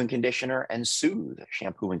shampoo and conditioner and Soothe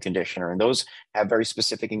shampoo and conditioner. And those have very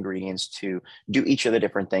specific ingredients to do each of the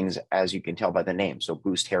different things, as you can tell by the name. So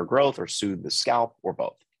boost hair growth, or soothe the scalp, or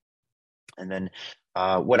both. And then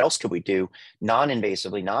what else could we do?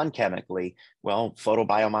 Non-invasively, non-chemically? Well,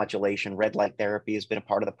 photobiomodulation, red light therapy has been a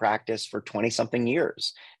part of the practice for 20-something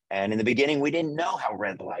years. And in the beginning, we didn't know how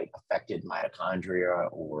red light affected mitochondria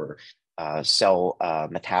or cell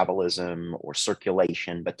metabolism or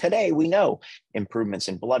circulation. But today we know improvements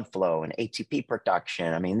in blood flow and ATP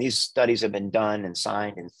production. I mean, these studies have been done and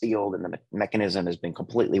signed and sealed, and the mechanism has been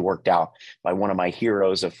completely worked out by one of my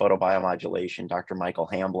heroes of photobiomodulation, Dr. Michael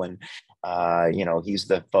Hamblin. He's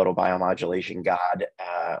the photobiomodulation god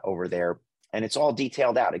over there. And it's all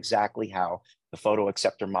detailed out exactly how the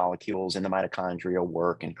photoacceptor molecules in the mitochondria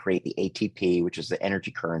work and create the ATP, which is the energy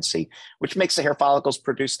currency, which makes the hair follicles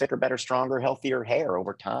produce thicker, better, stronger, healthier hair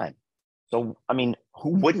over time. So, I mean,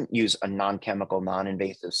 who wouldn't use a non-chemical,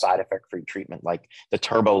 non-invasive, side effect-free treatment like the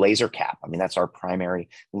turbo laser cap? I mean, that's our primary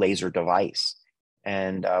laser device.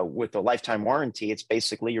 And with a lifetime warranty, it's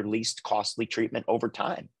basically your least costly treatment over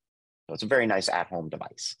time. So it's a very nice at-home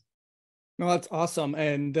device. No, that's awesome.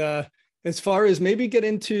 And as far as maybe get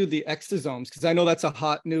into the exosomes, because I know that's a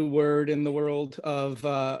hot new word in the world of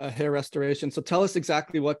hair restoration. So tell us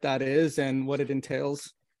exactly what that is and what it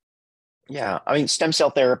entails. Yeah, I mean, stem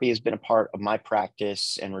cell therapy has been a part of my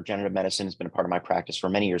practice, and regenerative medicine has been a part of my practice for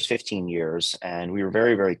many years, 15 years. And we were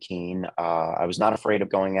very, very keen. I was not afraid of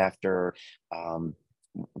going after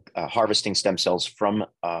harvesting stem cells from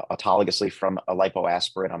autologously from a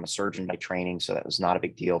lipoaspirate. I'm a surgeon by training, so that was not a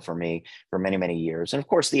big deal for me for many, many years. And of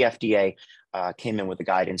course, the FDA came in with a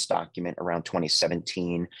guidance document around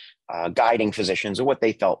 2017, guiding physicians on what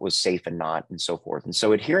they felt was safe and not, and so forth. And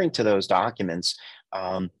so adhering to those documents,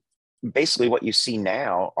 basically what you see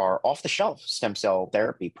now are off-the-shelf stem cell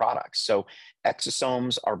therapy products. So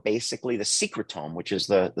exosomes are basically the secretome, which is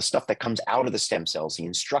the stuff that comes out of the stem cells, the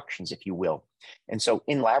instructions, if you will. And so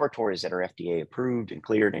in laboratories that are FDA approved and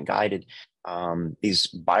cleared and guided, these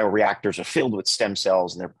bioreactors are filled with stem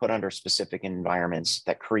cells, and they're put under specific environments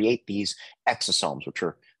that create these exosomes, which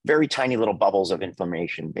are very tiny little bubbles of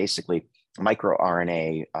information, basically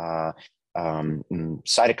microRNA,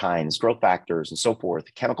 cytokines, growth factors, and so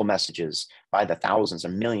forth, chemical messages by the thousands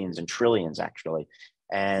and millions and trillions, actually.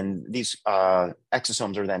 And these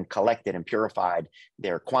exosomes are then collected and purified.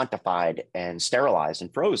 They're quantified and sterilized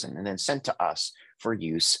and frozen, and then sent to us for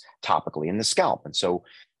use topically in the scalp. And so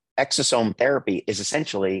exosome therapy is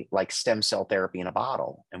essentially like stem cell therapy in a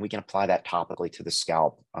bottle, and we can apply that topically to the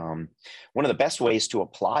scalp. One of the best ways to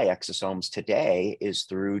apply exosomes today is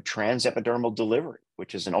through transepidermal delivery,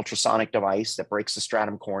 which is an ultrasonic device that breaks the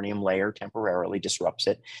stratum corneum layer temporarily, disrupts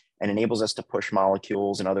it, and enables us to push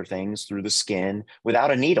molecules and other things through the skin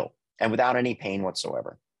without a needle and without any pain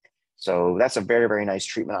whatsoever. So that's a very, very nice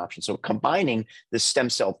treatment option. So combining this stem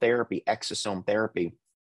cell therapy, exosome therapy,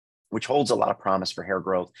 which holds a lot of promise for hair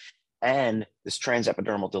growth, and this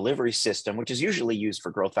transepidermal delivery system, which is usually used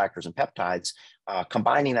for growth factors and peptides,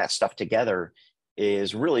 combining that stuff together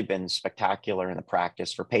is really been spectacular in the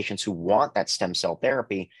practice for patients who want that stem cell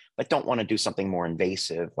therapy, but don't want to do something more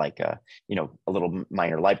invasive, like a little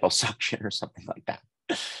minor liposuction or something like that,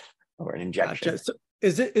 or an injection. Gotcha. So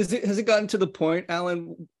has it gotten to the point,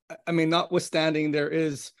 Alan? I mean, notwithstanding there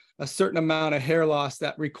is a certain amount of hair loss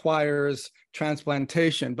that requires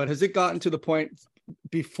transplantation, but has it gotten to the point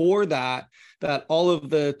before that all of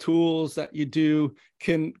the tools that you do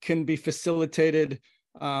can be facilitated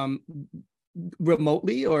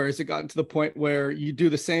remotely, or has it gotten to the point where you do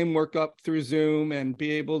the same workup through Zoom and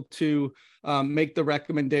be able to make the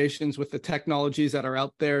recommendations with the technologies that are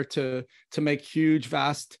out there to make huge,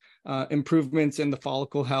 vast improvements in the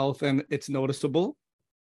follicle health, and it's noticeable?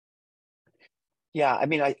 Yeah, I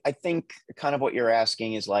mean, I think kind of what you're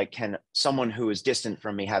asking is like, can someone who is distant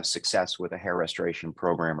from me have success with a hair restoration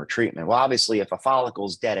program or treatment? Well, obviously, if a follicle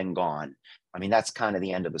is dead and gone, I mean, that's kind of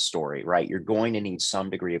the end of the story, right? You're going to need some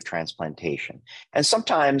degree of transplantation. And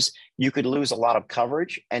sometimes you could lose a lot of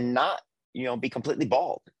coverage and not be completely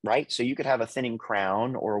bald, right? So you could have a thinning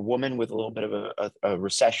crown, or a woman with a little bit of a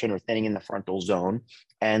recession or thinning in the frontal zone,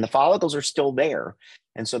 and the follicles are still there.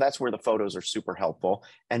 And so that's where the photos are super helpful.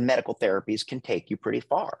 And medical therapies can take you pretty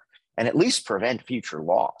far and at least prevent future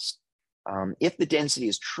loss. If the density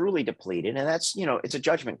is truly depleted, and that's, it's a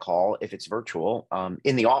judgment call if it's virtual.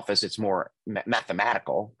 In the office, it's more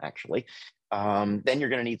mathematical, actually. Then you're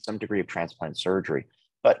going to need some degree of transplant surgery.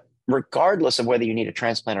 But regardless of whether you need a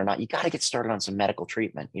transplant or not, you got to get started on some medical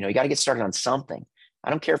treatment. You got to get started on something. I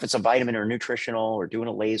don't care if it's a vitamin or nutritional or doing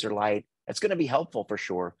a laser light. It's going to be helpful for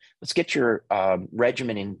sure. Let's get your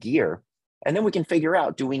regimen in gear. And then we can figure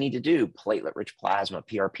out, do we need to do platelet-rich plasma,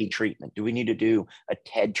 PRP treatment? Do we need to do a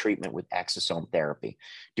TED treatment with exosome therapy?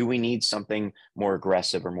 Do we need something more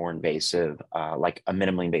aggressive or more invasive, like a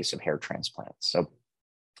minimally invasive hair transplant? So,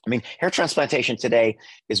 I mean, hair transplantation today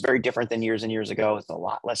is very different than years and years ago. It's a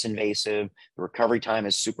lot less invasive. The recovery time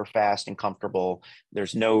is super fast and comfortable.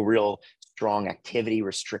 There's no real strong activity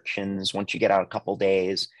restrictions once you get out a couple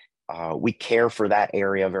days. We care for that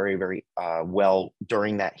area very, very well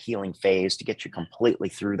during that healing phase to get you completely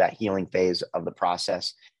through that healing phase of the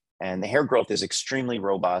process. And the hair growth is extremely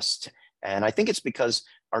robust. And I think it's because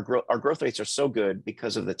our growth rates are so good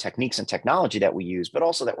because of the techniques and technology that we use, but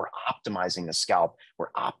also that we're optimizing the scalp.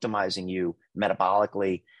 We're optimizing you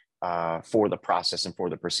metabolically for the process and for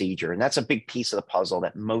the procedure. And that's a big piece of the puzzle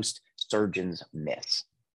that most surgeons miss.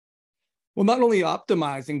 Well, not only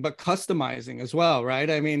optimizing, but customizing as well, right?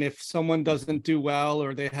 I mean, if someone doesn't do well,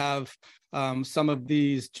 or they have some of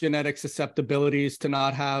these genetic susceptibilities to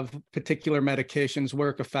not have particular medications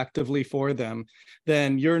work effectively for them,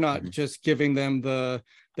 then you're not just giving them the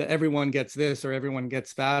everyone gets this or everyone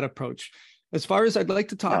gets that approach. As far as, I'd like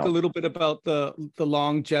to talk a little bit about the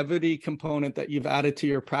longevity component that you've added to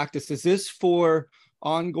your practice. Is this for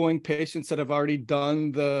ongoing patients that have already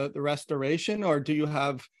done the restoration, or do you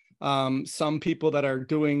have some people that are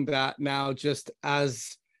doing that now just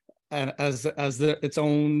as its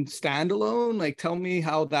own standalone? Like, tell me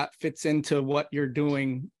how that fits into what you're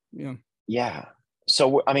doing. Yeah.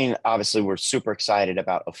 So, I mean, obviously, we're super excited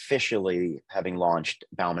about officially having launched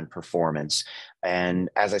Bauman Performance. And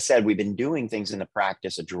as I said, we've been doing things in the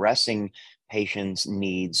practice, addressing patients'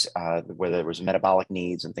 needs, whether there was metabolic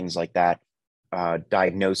needs and things like that,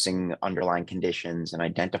 diagnosing underlying conditions and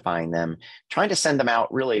identifying them, trying to send them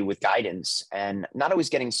out really with guidance, and not always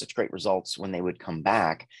getting such great results when they would come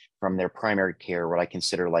back from their primary care, what I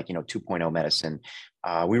consider like, 2.0 medicine.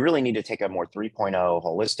 We really need to take a more 3.0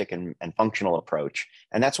 holistic and functional approach.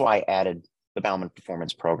 And that's why I added the Bauman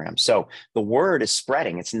Performance Program. So the word is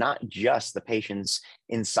spreading. It's not just the patients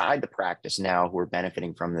inside the practice now who are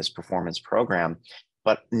benefiting from this performance program,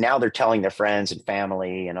 but now they're telling their friends and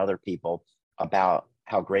family and other people about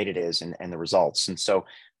how great it is and the results. And so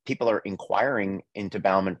people are inquiring into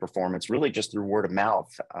Bauman Performance really just through word of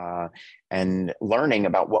mouth and learning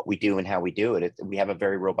about what we do and how we do it. We have a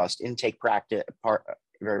very robust intake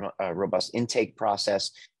robust intake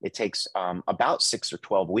process. It takes about 6 or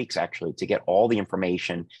 12 weeks actually to get all the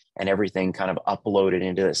information and everything kind of uploaded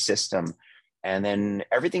into the system. And then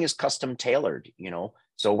everything is custom tailored,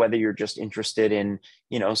 so whether you're just interested in,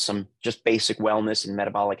 some just basic wellness and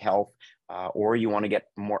metabolic health, or you want to get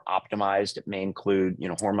more optimized, it may include,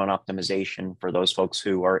 hormone optimization for those folks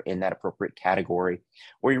who are in that appropriate category,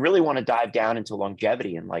 or you really want to dive down into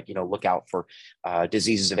longevity and look out for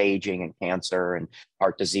diseases of aging and cancer and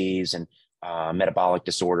heart disease and metabolic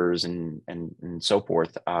disorders and so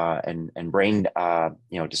forth, and brain,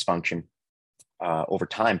 dysfunction over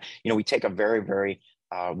time. We take a very, very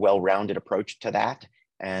well-rounded approach to that,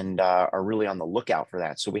 and are really on the lookout for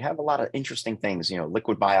that. So we have a lot of interesting things,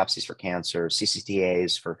 liquid biopsies for cancer,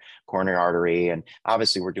 CCTAs for coronary artery, and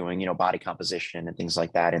obviously we're doing, body composition and things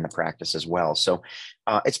like that in the practice as well. So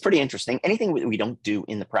it's pretty interesting. Anything we don't do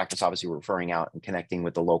in the practice, obviously we're referring out and connecting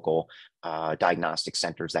with the local diagnostic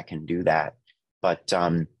centers that can do that. But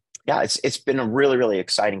yeah, it's been a really, really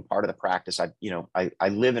exciting part of the practice. I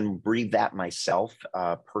live and breathe that myself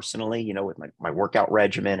personally, with my workout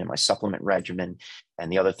regimen and my supplement regimen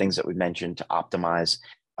and the other things that we mentioned to optimize,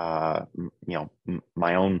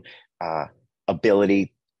 my own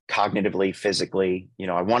ability cognitively, physically.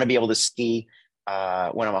 I want to be able to ski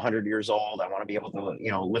when I'm 100 years old. I want to be able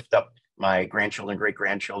to, lift up my grandchildren, great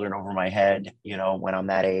grandchildren over my head, when I'm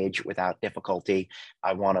that age without difficulty.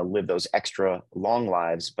 I want to live those extra long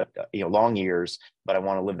lives, but long years, but I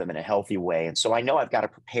want to live them in a healthy way. And so I know I've got to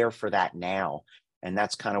prepare for that now. And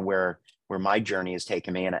that's kind of where my journey has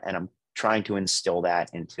taken me. And I'm trying to instill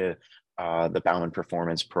that into the Bauman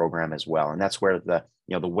Performance Program as well. And that's where the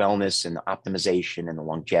wellness and the optimization and the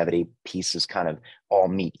longevity pieces kind of all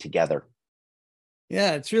meet together.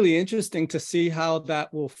 Yeah, it's really interesting to see how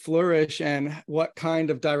that will flourish and what kind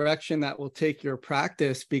of direction that will take your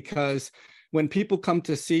practice. Because when people come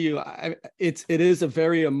to see you, it is a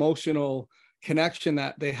very emotional connection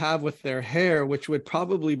that they have with their hair, which would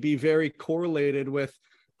probably be very correlated with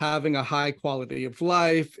having a high quality of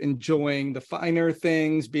life, enjoying the finer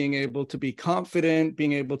things, being able to be confident,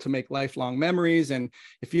 being able to make lifelong memories. And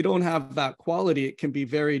if you don't have that quality, it can be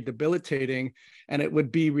very debilitating. And it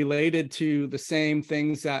would be related to the same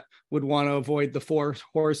things that would want to avoid the four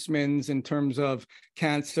horsemen in terms of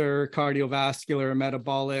cancer, cardiovascular,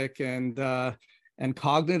 metabolic, and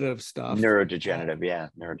cognitive stuff. Neurodegenerative, yeah,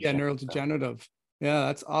 Yeah, neurodegenerative stuff. neurodegenerative. Yeah,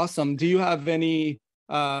 that's awesome. Do you have any,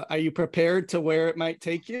 are you prepared to where it might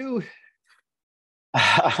take you?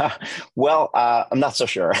 Well, I'm not so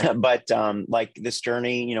sure, but like this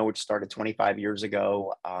journey, which started 25 years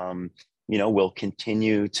ago, we'll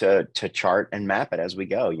continue to chart and map it as we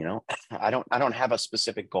go. I don't have a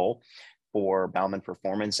specific goal for Bauman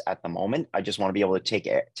Performance at the moment. I just want to be able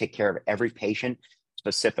to take care of every patient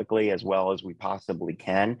specifically as well as we possibly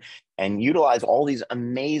can, and utilize all these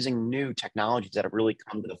amazing new technologies that have really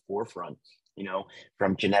come to the forefront,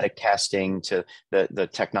 from genetic testing to the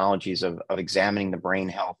technologies of examining the brain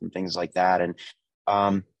health and things like that. And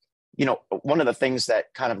one of the things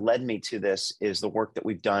that kind of led me to this is the work that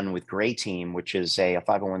we've done with Gray Team, which is a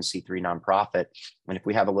 501c3 nonprofit. And if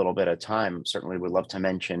we have a little bit of time, certainly would love to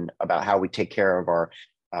mention about how we take care of our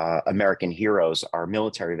American heroes, our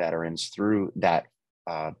military veterans, through that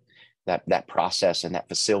process and that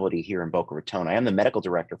facility here in Boca Raton. I am the medical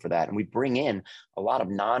director for that, and we bring in a lot of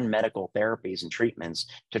non-medical therapies and treatments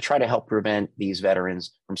to try to help prevent these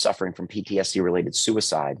veterans from suffering from PTSD-related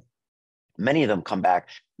suicide. Many of them come back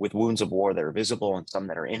with wounds of war that are visible and some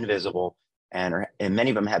that are invisible, and many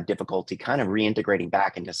of them have difficulty kind of reintegrating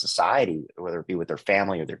back into society, whether it be with their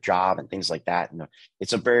family or their job and things like that. And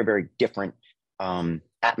it's a very, very different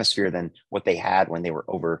atmosphere than what they had when they were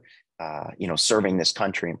over serving this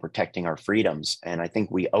country and protecting our freedoms. And I think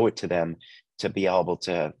we owe it to them to be able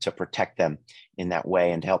to protect them in that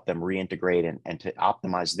way and to help them reintegrate and to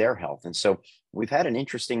optimize their health. And so we've had an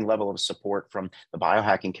interesting level of support from the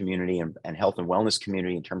biohacking community and health and wellness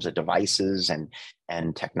community in terms of devices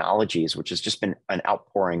and technologies, which has just been an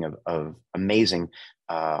outpouring of amazing,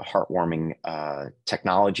 heartwarming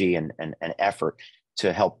technology and effort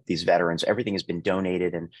to help these veterans. Everything has been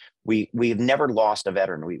donated, and we've never lost a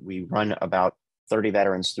veteran. We run about 30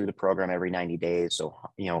 veterans through the program every 90 days. So,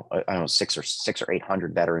 I don't know, six or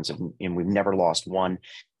 800 veterans, and we've never lost one.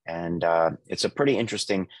 And it's a pretty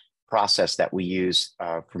interesting process that we use,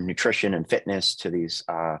 from nutrition and fitness to these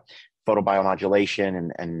photobiomodulation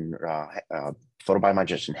and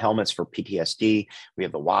photobiomodulation helmets for PTSD. We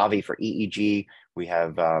have the WAVI for EEG. We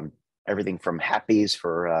have everything from happies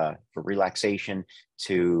for relaxation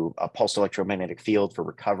to a pulsed electromagnetic field for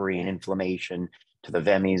recovery and inflammation, to the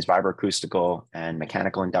VEMIs, vibroacoustical and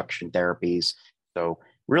mechanical induction therapies. So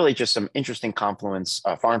really just some interesting confluence,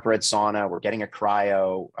 far infrared sauna, we're getting a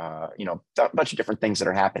cryo, a bunch of different things that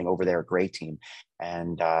are happening over there at Gray Team.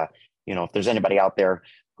 And, if there's anybody out there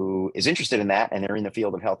who is interested in that and they're in the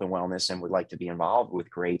field of health and wellness and would like to be involved with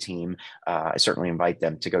Gray Team, I certainly invite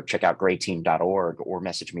them to go check out grayteam.org or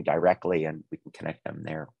message me directly and we can connect them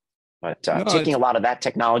there. But taking a lot of that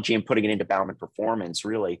technology and putting it into Bauman Performance,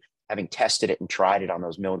 really having tested it and tried it on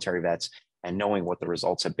those military vets and knowing what the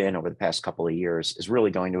results have been over the past couple of years is really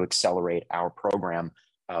going to accelerate our program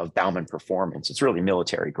of Bauman Performance. It's really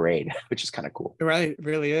military grade, which is kind of cool. Right, it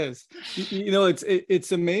really is.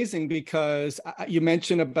 It's amazing because you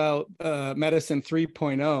mentioned about medicine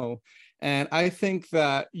 3.0, and I think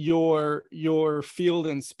that your field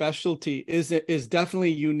and specialty is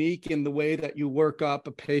definitely unique in the way that you work up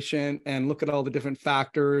a patient and look at all the different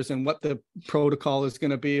factors and what the protocol is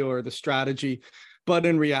going to be or the strategy. But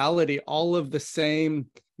in reality, all of the same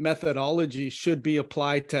methodology should be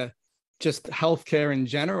applied to just healthcare in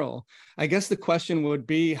general. I guess the question would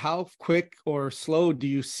be, how quick or slow do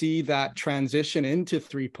you see that transition into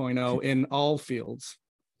 3.0 in all fields?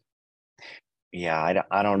 Yeah,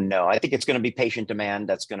 I don't know. I think it's going to be patient demand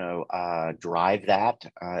that's going to drive that,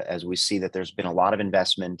 as we see that there's been a lot of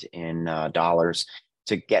investment in dollars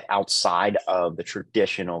to get outside of the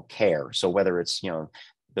traditional care. So whether it's,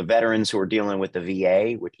 the veterans who are dealing with the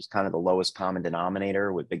VA, which is kind of the lowest common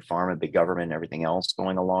denominator with big pharma, big government, and everything else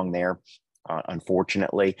going along there.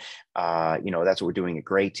 Unfortunately, that's what we're doing at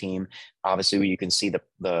Gray Team. Obviously, you can see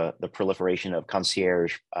the proliferation of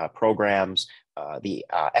concierge programs, the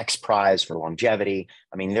X Prize for longevity.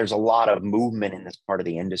 I mean, there's a lot of movement in this part of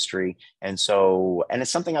the industry. And it's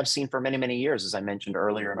something I've seen for many, many years. As I mentioned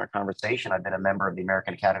earlier in our conversation, I've been a member of the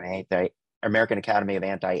American Academy of American Academy of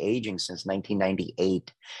Anti-Aging since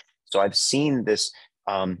 1998. So I've seen this,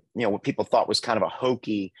 what people thought was kind of a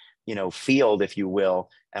hokey, field, if you will.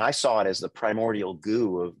 And I saw it as the primordial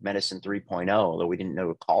goo of medicine 3.0, although we didn't know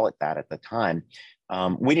to call it that at the time.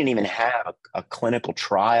 We didn't even have a clinical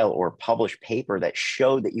trial or published paper that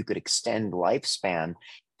showed that you could extend lifespan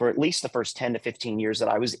for at least the first 10 to 15 years that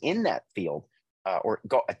I was in that field,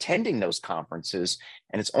 attending those conferences.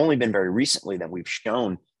 And it's only been very recently that we've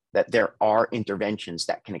shown that there are interventions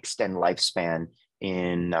that can extend lifespan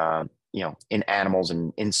in animals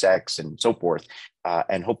and insects and so forth,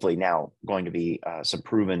 and hopefully now going to be some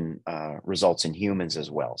proven results in humans as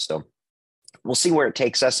well. So we'll see where it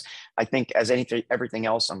takes us. I think, as everything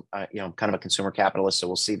else, I'm kind of a consumer capitalist, so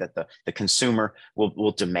we'll see that the consumer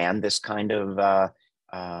will demand this kind of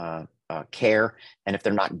care, and if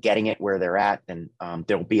they're not getting it where they're at, then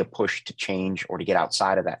there'll be a push to change or to get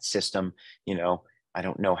outside of that system. I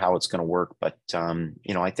don't know how it's going to work, but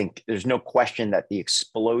I think there's no question that the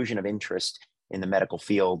explosion of interest in the medical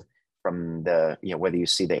field from whether you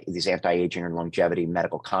see these anti-aging or longevity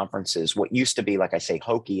medical conferences, what used to be, like I say,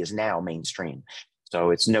 hokey, is now mainstream.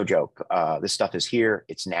 So it's no joke. This stuff is here.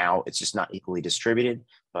 It's now. It's just not equally distributed,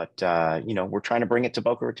 but we're trying to bring it to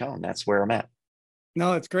Boca Raton. That's where I'm at.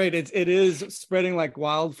 No, it's great. It is spreading like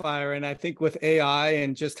wildfire. And I think with AI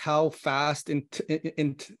and just how fast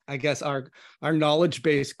I guess our knowledge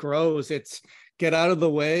base grows, it's get out of the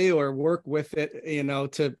way or work with it,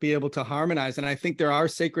 to be able to harmonize. And I think there are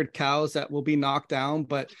sacred cows that will be knocked down,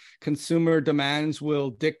 but consumer demands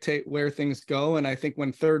will dictate where things go. And I think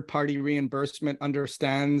when third-party reimbursement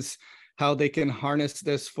understands how they can harness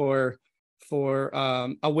this for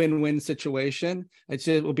a win-win situation,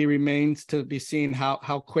 it will remains to be seen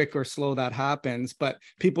how quick or slow that happens. But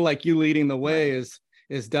people like you leading the way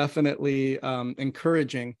is definitely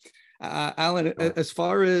encouraging. Alan, as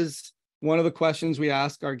far as one of the questions we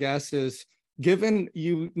ask our guests is, given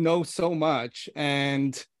you know so much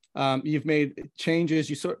and you've made changes,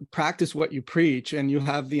 you sort of practice what you preach, and you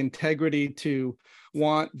have the integrity to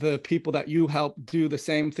want the people that you help do the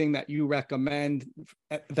same thing that you recommend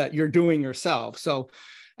that you're doing yourself. So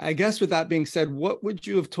I guess with that being said, what would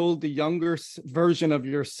you have told the younger version of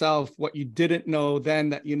yourself, what you didn't know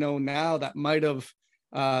then that you know now, that might have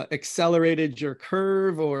accelerated your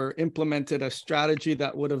curve or implemented a strategy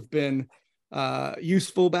that would have been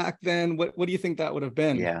useful back then? What do you think that would have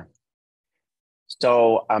been? Yeah.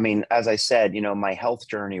 So, I mean, as I said, my health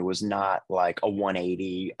journey was not like a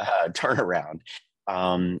 180 turnaround.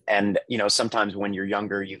 And, sometimes when you're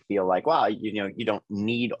younger, you feel like, wow, you don't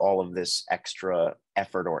need all of this extra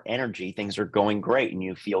effort or energy. Things are going great and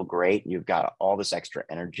you feel great. You've got all this extra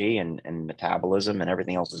energy and metabolism and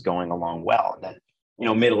everything else is going along well. And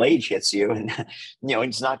then, middle age hits you, and,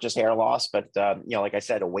 it's not just hair loss, but, like I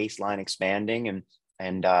said, a waistline expanding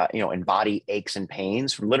and body aches and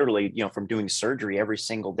pains from literally, from doing surgery every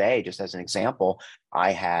single day. Just as an example,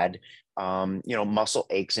 I had muscle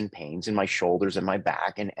aches and pains in my shoulders and my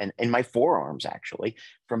back and in my forearms, actually,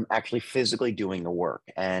 from actually physically doing the work.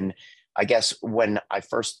 And I guess when I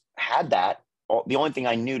first had that, the only thing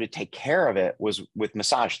I knew to take care of it was with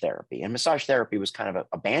massage therapy. And massage therapy was kind of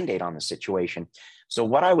a Band-Aid on the situation. So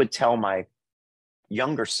what I would tell my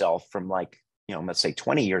younger self from let's say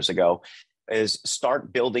 20 years ago is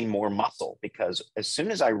start building more muscle, because as soon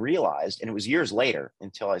as I realized, and it was years later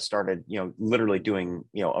until I started, literally doing,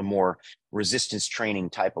 a more resistance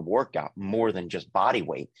training type of workout, more than just body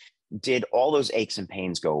weight, did all those aches and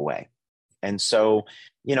pains go away. And so,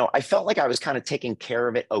 I felt like I was kind of taking care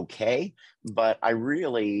of it okay, but I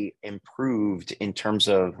really improved in terms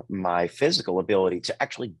of my physical ability to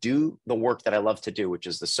actually do the work that I love to do, which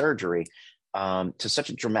is the surgery, to such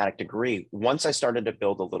a dramatic degree once I started to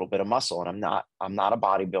build a little bit of muscle. And I'm not a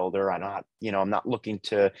bodybuilder. I'm not looking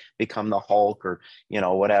to become the Hulk or,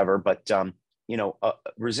 whatever, but,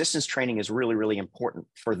 resistance training is really, really important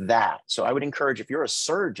for that. So I would encourage, if you're a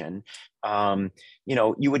surgeon,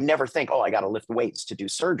 you would never think, oh, I got to lift weights to do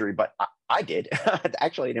surgery, but I did.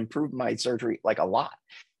 Actually, it improved my surgery like a lot.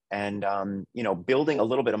 And, building a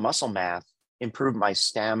little bit of muscle mass improved my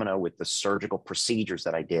stamina with the surgical procedures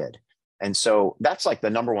that I did. And so that's like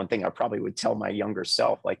the number one thing I probably would tell my younger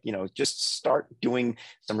self, just start doing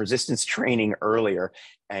some resistance training earlier.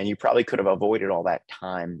 And you probably could have avoided all that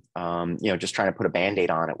time, just trying to put a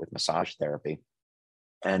Band-Aid on it with massage therapy.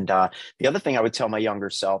 And the other thing I would tell my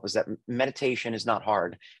younger self is that meditation is not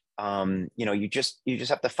hard. You just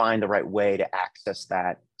have to find the right way to access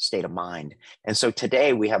that state of mind. And so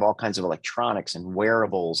today we have all kinds of electronics and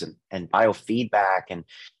wearables and biofeedback and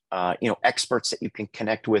experts that you can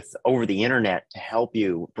connect with over the internet to help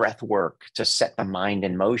you, breath work to set the mind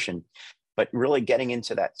in motion. but really getting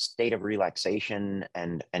into that state of relaxation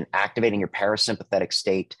and activating your parasympathetic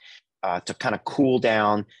state to kind of cool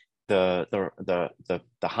down the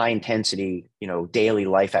high intensity, daily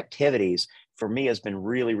life activities, for me has been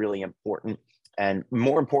really, really important. And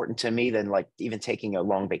more important to me than like even taking a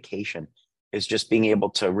long vacation is just being able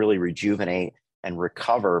to really rejuvenate and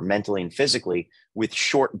recover mentally and physically with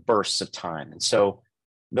short bursts of time. And so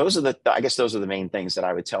I guess those are the main things that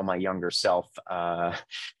I would tell my younger self, that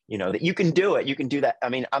you can do it. You can do that. I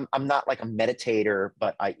mean, I'm not like a meditator,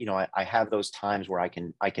 but I have those times where I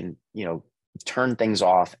can, turn things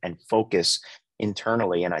off and focus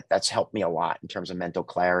internally. And that's helped me a lot in terms of mental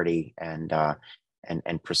clarity and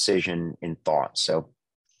precision in thought. So,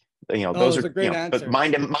 those are a great answer. but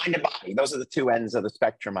mind and body, those are the two ends of the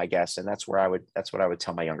spectrum, I guess. And that's what I would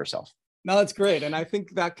tell my younger self. No, that's great. And I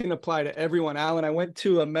think that can apply to everyone. Alan, I went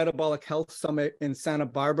to a metabolic health summit in Santa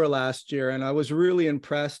Barbara last year, and I was really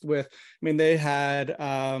impressed with, they had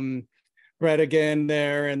Redigan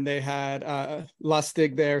there, and they had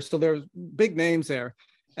Lustig there. So there's big names there.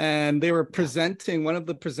 And they were presenting, one of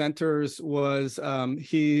the presenters was,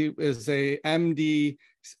 he is a MD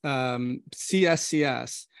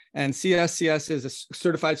CSCS. And CSCS is a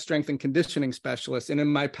certified strength and conditioning specialist. And in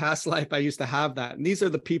my past life, I used to have that. And these are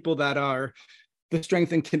the people that are the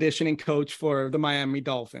strength and conditioning coach for the Miami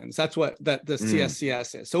Dolphins. That's what the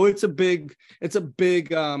CSCS is. So it's a big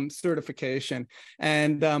certification.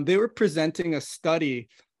 And they were presenting a study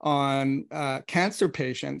on cancer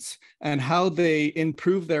patients and how they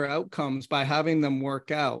improve their outcomes by having them work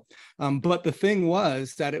out. But the thing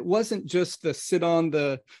was that it wasn't just the sit on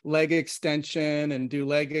the leg extension and do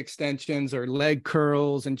leg extensions or leg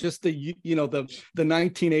curls and just the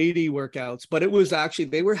 1980 workouts, but it was actually,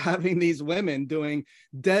 they were having these women doing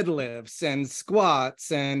deadlifts and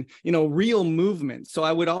squats and, real movement. So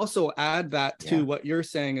I would also add that to what you're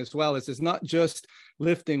saying as well, is it's not just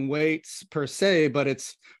lifting weights per se, but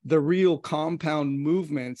it's the real compound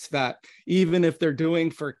movements that even if they're doing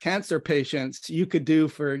for cancer patients, you could do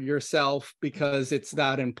for yourself because it's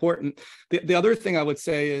that important. The other thing I would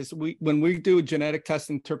say is when we do genetic test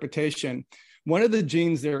interpretation, one of the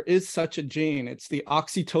genes, there is such a gene, it's the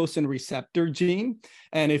oxytocin receptor gene.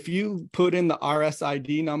 And if you put in the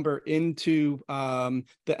RSID number into the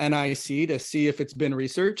NIC to see if it's been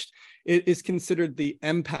researched, it is considered the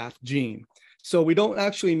empath gene. So we don't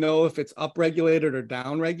actually know if it's upregulated or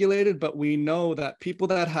downregulated, but we know that people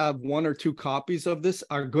that have one or two copies of this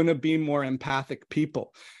are going to be more empathic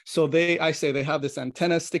people. So I say they have this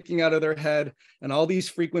antenna sticking out of their head and all these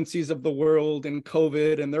frequencies of the world and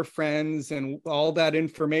COVID and their friends and all that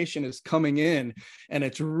information is coming in, and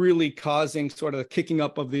it's really causing sort of the kicking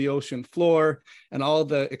up of the ocean floor and all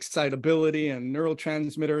the excitability and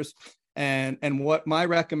neurotransmitters. And what my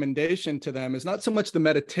recommendation to them is not so much the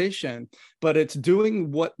meditation, but it's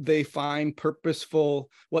doing what they find purposeful,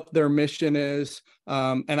 what their mission is.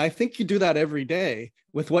 And I think you do that every day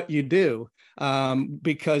with what you do,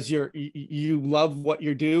 because you love what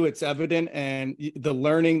you do. It's evident. And the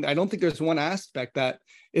learning, I don't think there's one aspect that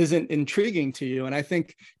isn't intriguing to you. And I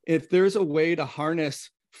think if there's a way to harness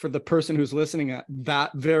for the person who's listening at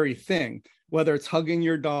that very thing, whether it's hugging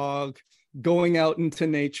your dog, going out into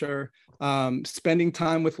nature, spending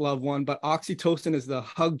time with loved one, but oxytocin is the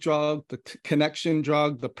hug drug, the connection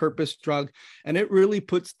drug, the purpose drug, and it really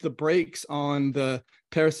puts the brakes on the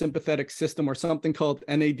parasympathetic system, or something called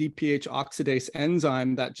NADPH oxidase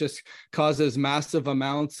enzyme that just causes massive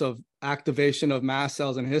amounts of activation of mast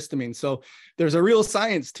cells and histamine. So there's a real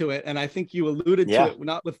science to it. And I think you alluded to it,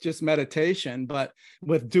 not with just meditation, but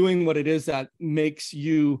with doing what it is that makes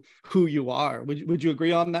you who you are. Would you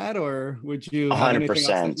agree on that? Or would you have 100%.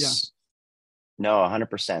 anything else? No,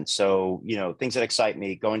 100%. So, things that excite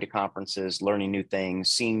me, going to conferences, learning new things,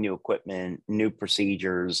 seeing new equipment, new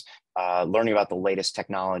procedures, learning about the latest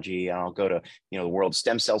technology. I'll go to, the World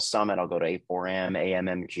Stem Cell Summit. I'll go to A4M,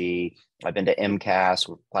 AMMG. I've been to MCAS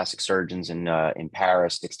with plastic surgeons in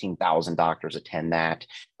Paris. 16,000 doctors attend that.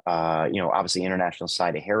 Obviously International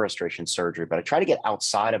Society of Hair Restoration Surgery, but I try to get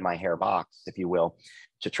outside of my hair box, if you will,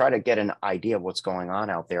 to try to get an idea of what's going on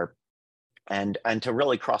out there. And to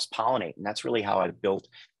really cross-pollinate. And that's really how I built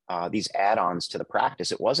these add-ons to the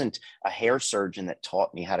practice. It wasn't a hair surgeon that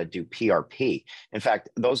taught me how to do PRP. In fact,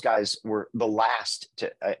 those guys were the last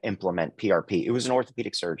to implement PRP. It was an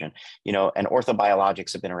orthopedic surgeon, and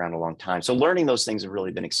orthobiologics have been around a long time. So learning those things have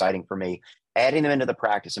really been exciting for me. Adding them into the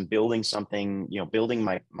practice and building something, building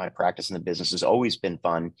my practice in the business has always been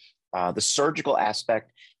fun. The surgical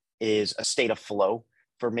aspect is a state of flow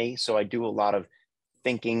for me. So I do a lot of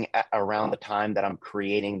thinking around the time that I'm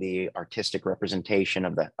creating the artistic representation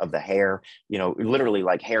of the hair, literally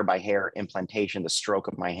like hair by hair implantation. The stroke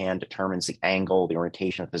of my hand determines the angle, the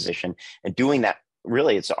orientation, the position, and doing that,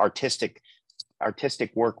 really, it's artistic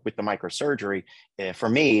work with the microsurgery. For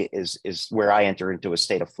me, is where I enter into a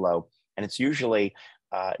state of flow, and it's usually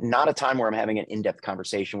not a time where I'm having an in-depth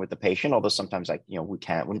conversation with the patient, although sometimes we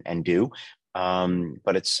can and do.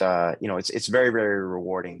 But it's very, very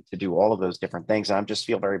rewarding to do all of those different things. And I just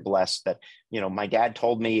feel very blessed that, my dad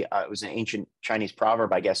told me, it was an ancient Chinese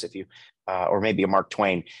proverb, I guess, or maybe a Mark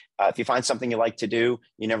Twain, if you find something you like to do,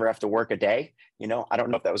 you never have to work a day. I don't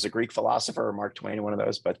know if that was a Greek philosopher or Mark Twain, one of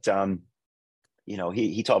those, but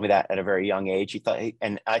he told me that at a very young age.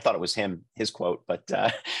 And I thought it was his quote, but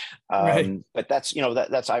Right. but that's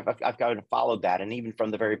I've kind of followed that. And even from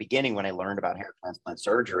the very beginning, when I learned about hair transplant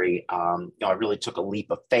surgery, I really took a leap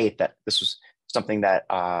of faith that this was something that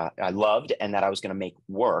I loved and that I was going to make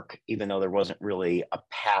work, even though there wasn't really a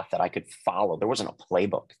path that I could follow. There wasn't a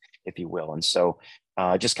playbook, if you will. And so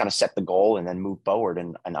just kind of set the goal and then move forward,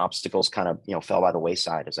 and obstacles kind of fell by the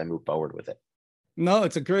wayside as I moved forward with it. No,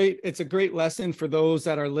 it's a great lesson for those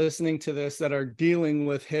that are listening to this, that are dealing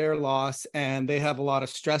with hair loss and they have a lot of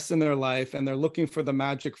stress in their life and they're looking for the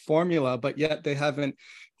magic formula, but yet they haven't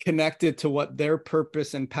connected to what their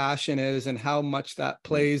purpose and passion is and how much that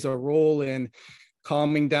plays a role in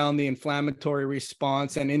calming down the inflammatory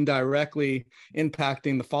response and indirectly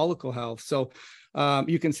impacting the follicle health. So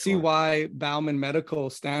you can see why Bauman Medical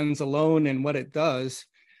stands alone in what it does.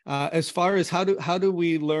 As far as how do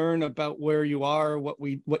we learn about where you are, what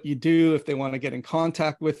you do, if they want to get in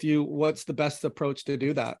contact with you, what's the best approach to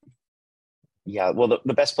do that? Yeah, well,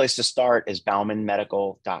 the best place to start is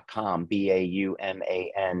baumanmedical.com.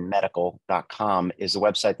 BAUMAN medical.com is the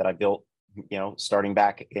website that I built, starting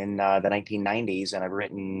back in the 1990s. And I've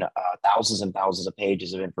written thousands and thousands of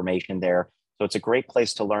pages of information there. So it's a great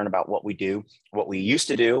place to learn about what we do, what we used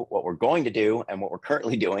to do, what we're going to do, and what we're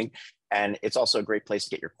currently doing. And it's also a great place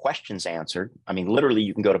to get your questions answered. I mean, literally,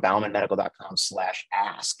 you can go to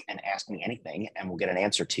baumanmedical.com/ask and ask me anything, and we'll get an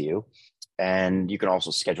answer to you. And you can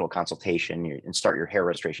also schedule a consultation and start your hair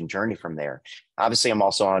restoration journey from there. Obviously, I'm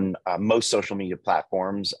also on most social media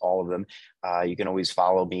platforms, all of them. You can always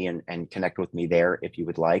follow me and connect with me there if you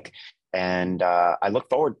would like. And I look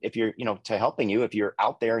forward, if you're, to helping you. If you're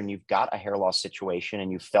out there and you've got a hair loss situation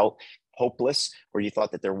and you felt hopeless, or you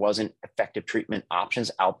thought that there wasn't effective treatment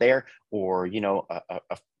options out there, or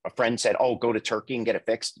a friend said, "Oh, go to Turkey and get it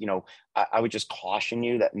fixed," I would just caution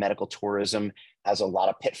you that medical tourism has a lot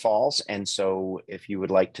of pitfalls. And so if you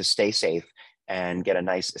would like to stay safe and get a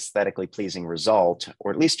nice aesthetically pleasing result,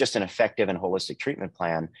 or at least just an effective and holistic treatment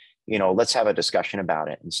plan, let's have a discussion about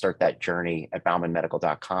it and start that journey at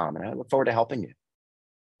baumanmedical.com. And I look forward to helping you.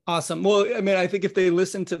 Awesome. Well, I mean, I think if they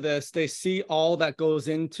listen to this, they see all that goes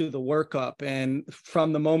into the workup, and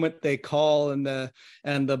from the moment they call and the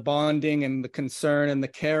bonding and the concern and the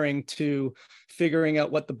caring to figuring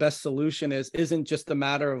out what the best solution isn't just a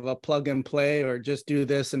matter of a plug and play or just do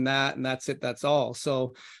this and that and that's it, that's all.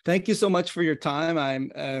 So thank you so much for your time.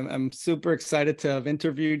 I'm super excited to have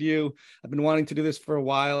interviewed you. I've been wanting to do this for a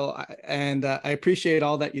while, and I appreciate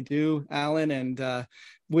all that you do, Alan, and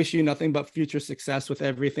wish you nothing but future success with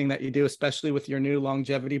everything that you do, especially with your new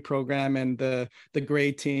longevity program and the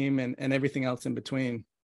Gray team and everything else in between.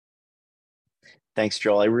 Thanks,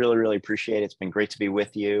 Joel. I really, really appreciate it. It's been great to be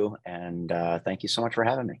with you. And thank you so much for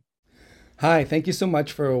having me. Hi, thank you so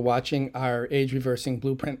much for watching our Age Reversing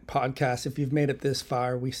Blueprint podcast. If you've made it this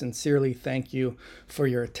far, we sincerely thank you for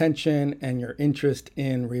your attention and your interest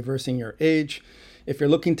in reversing your age. If you're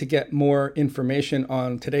looking to get more information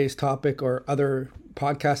on today's topic or other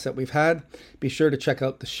podcasts that we've had, be sure to check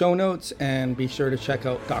out the show notes and be sure to check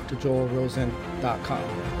out drjoelrosen.com.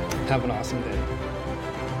 Have an awesome day.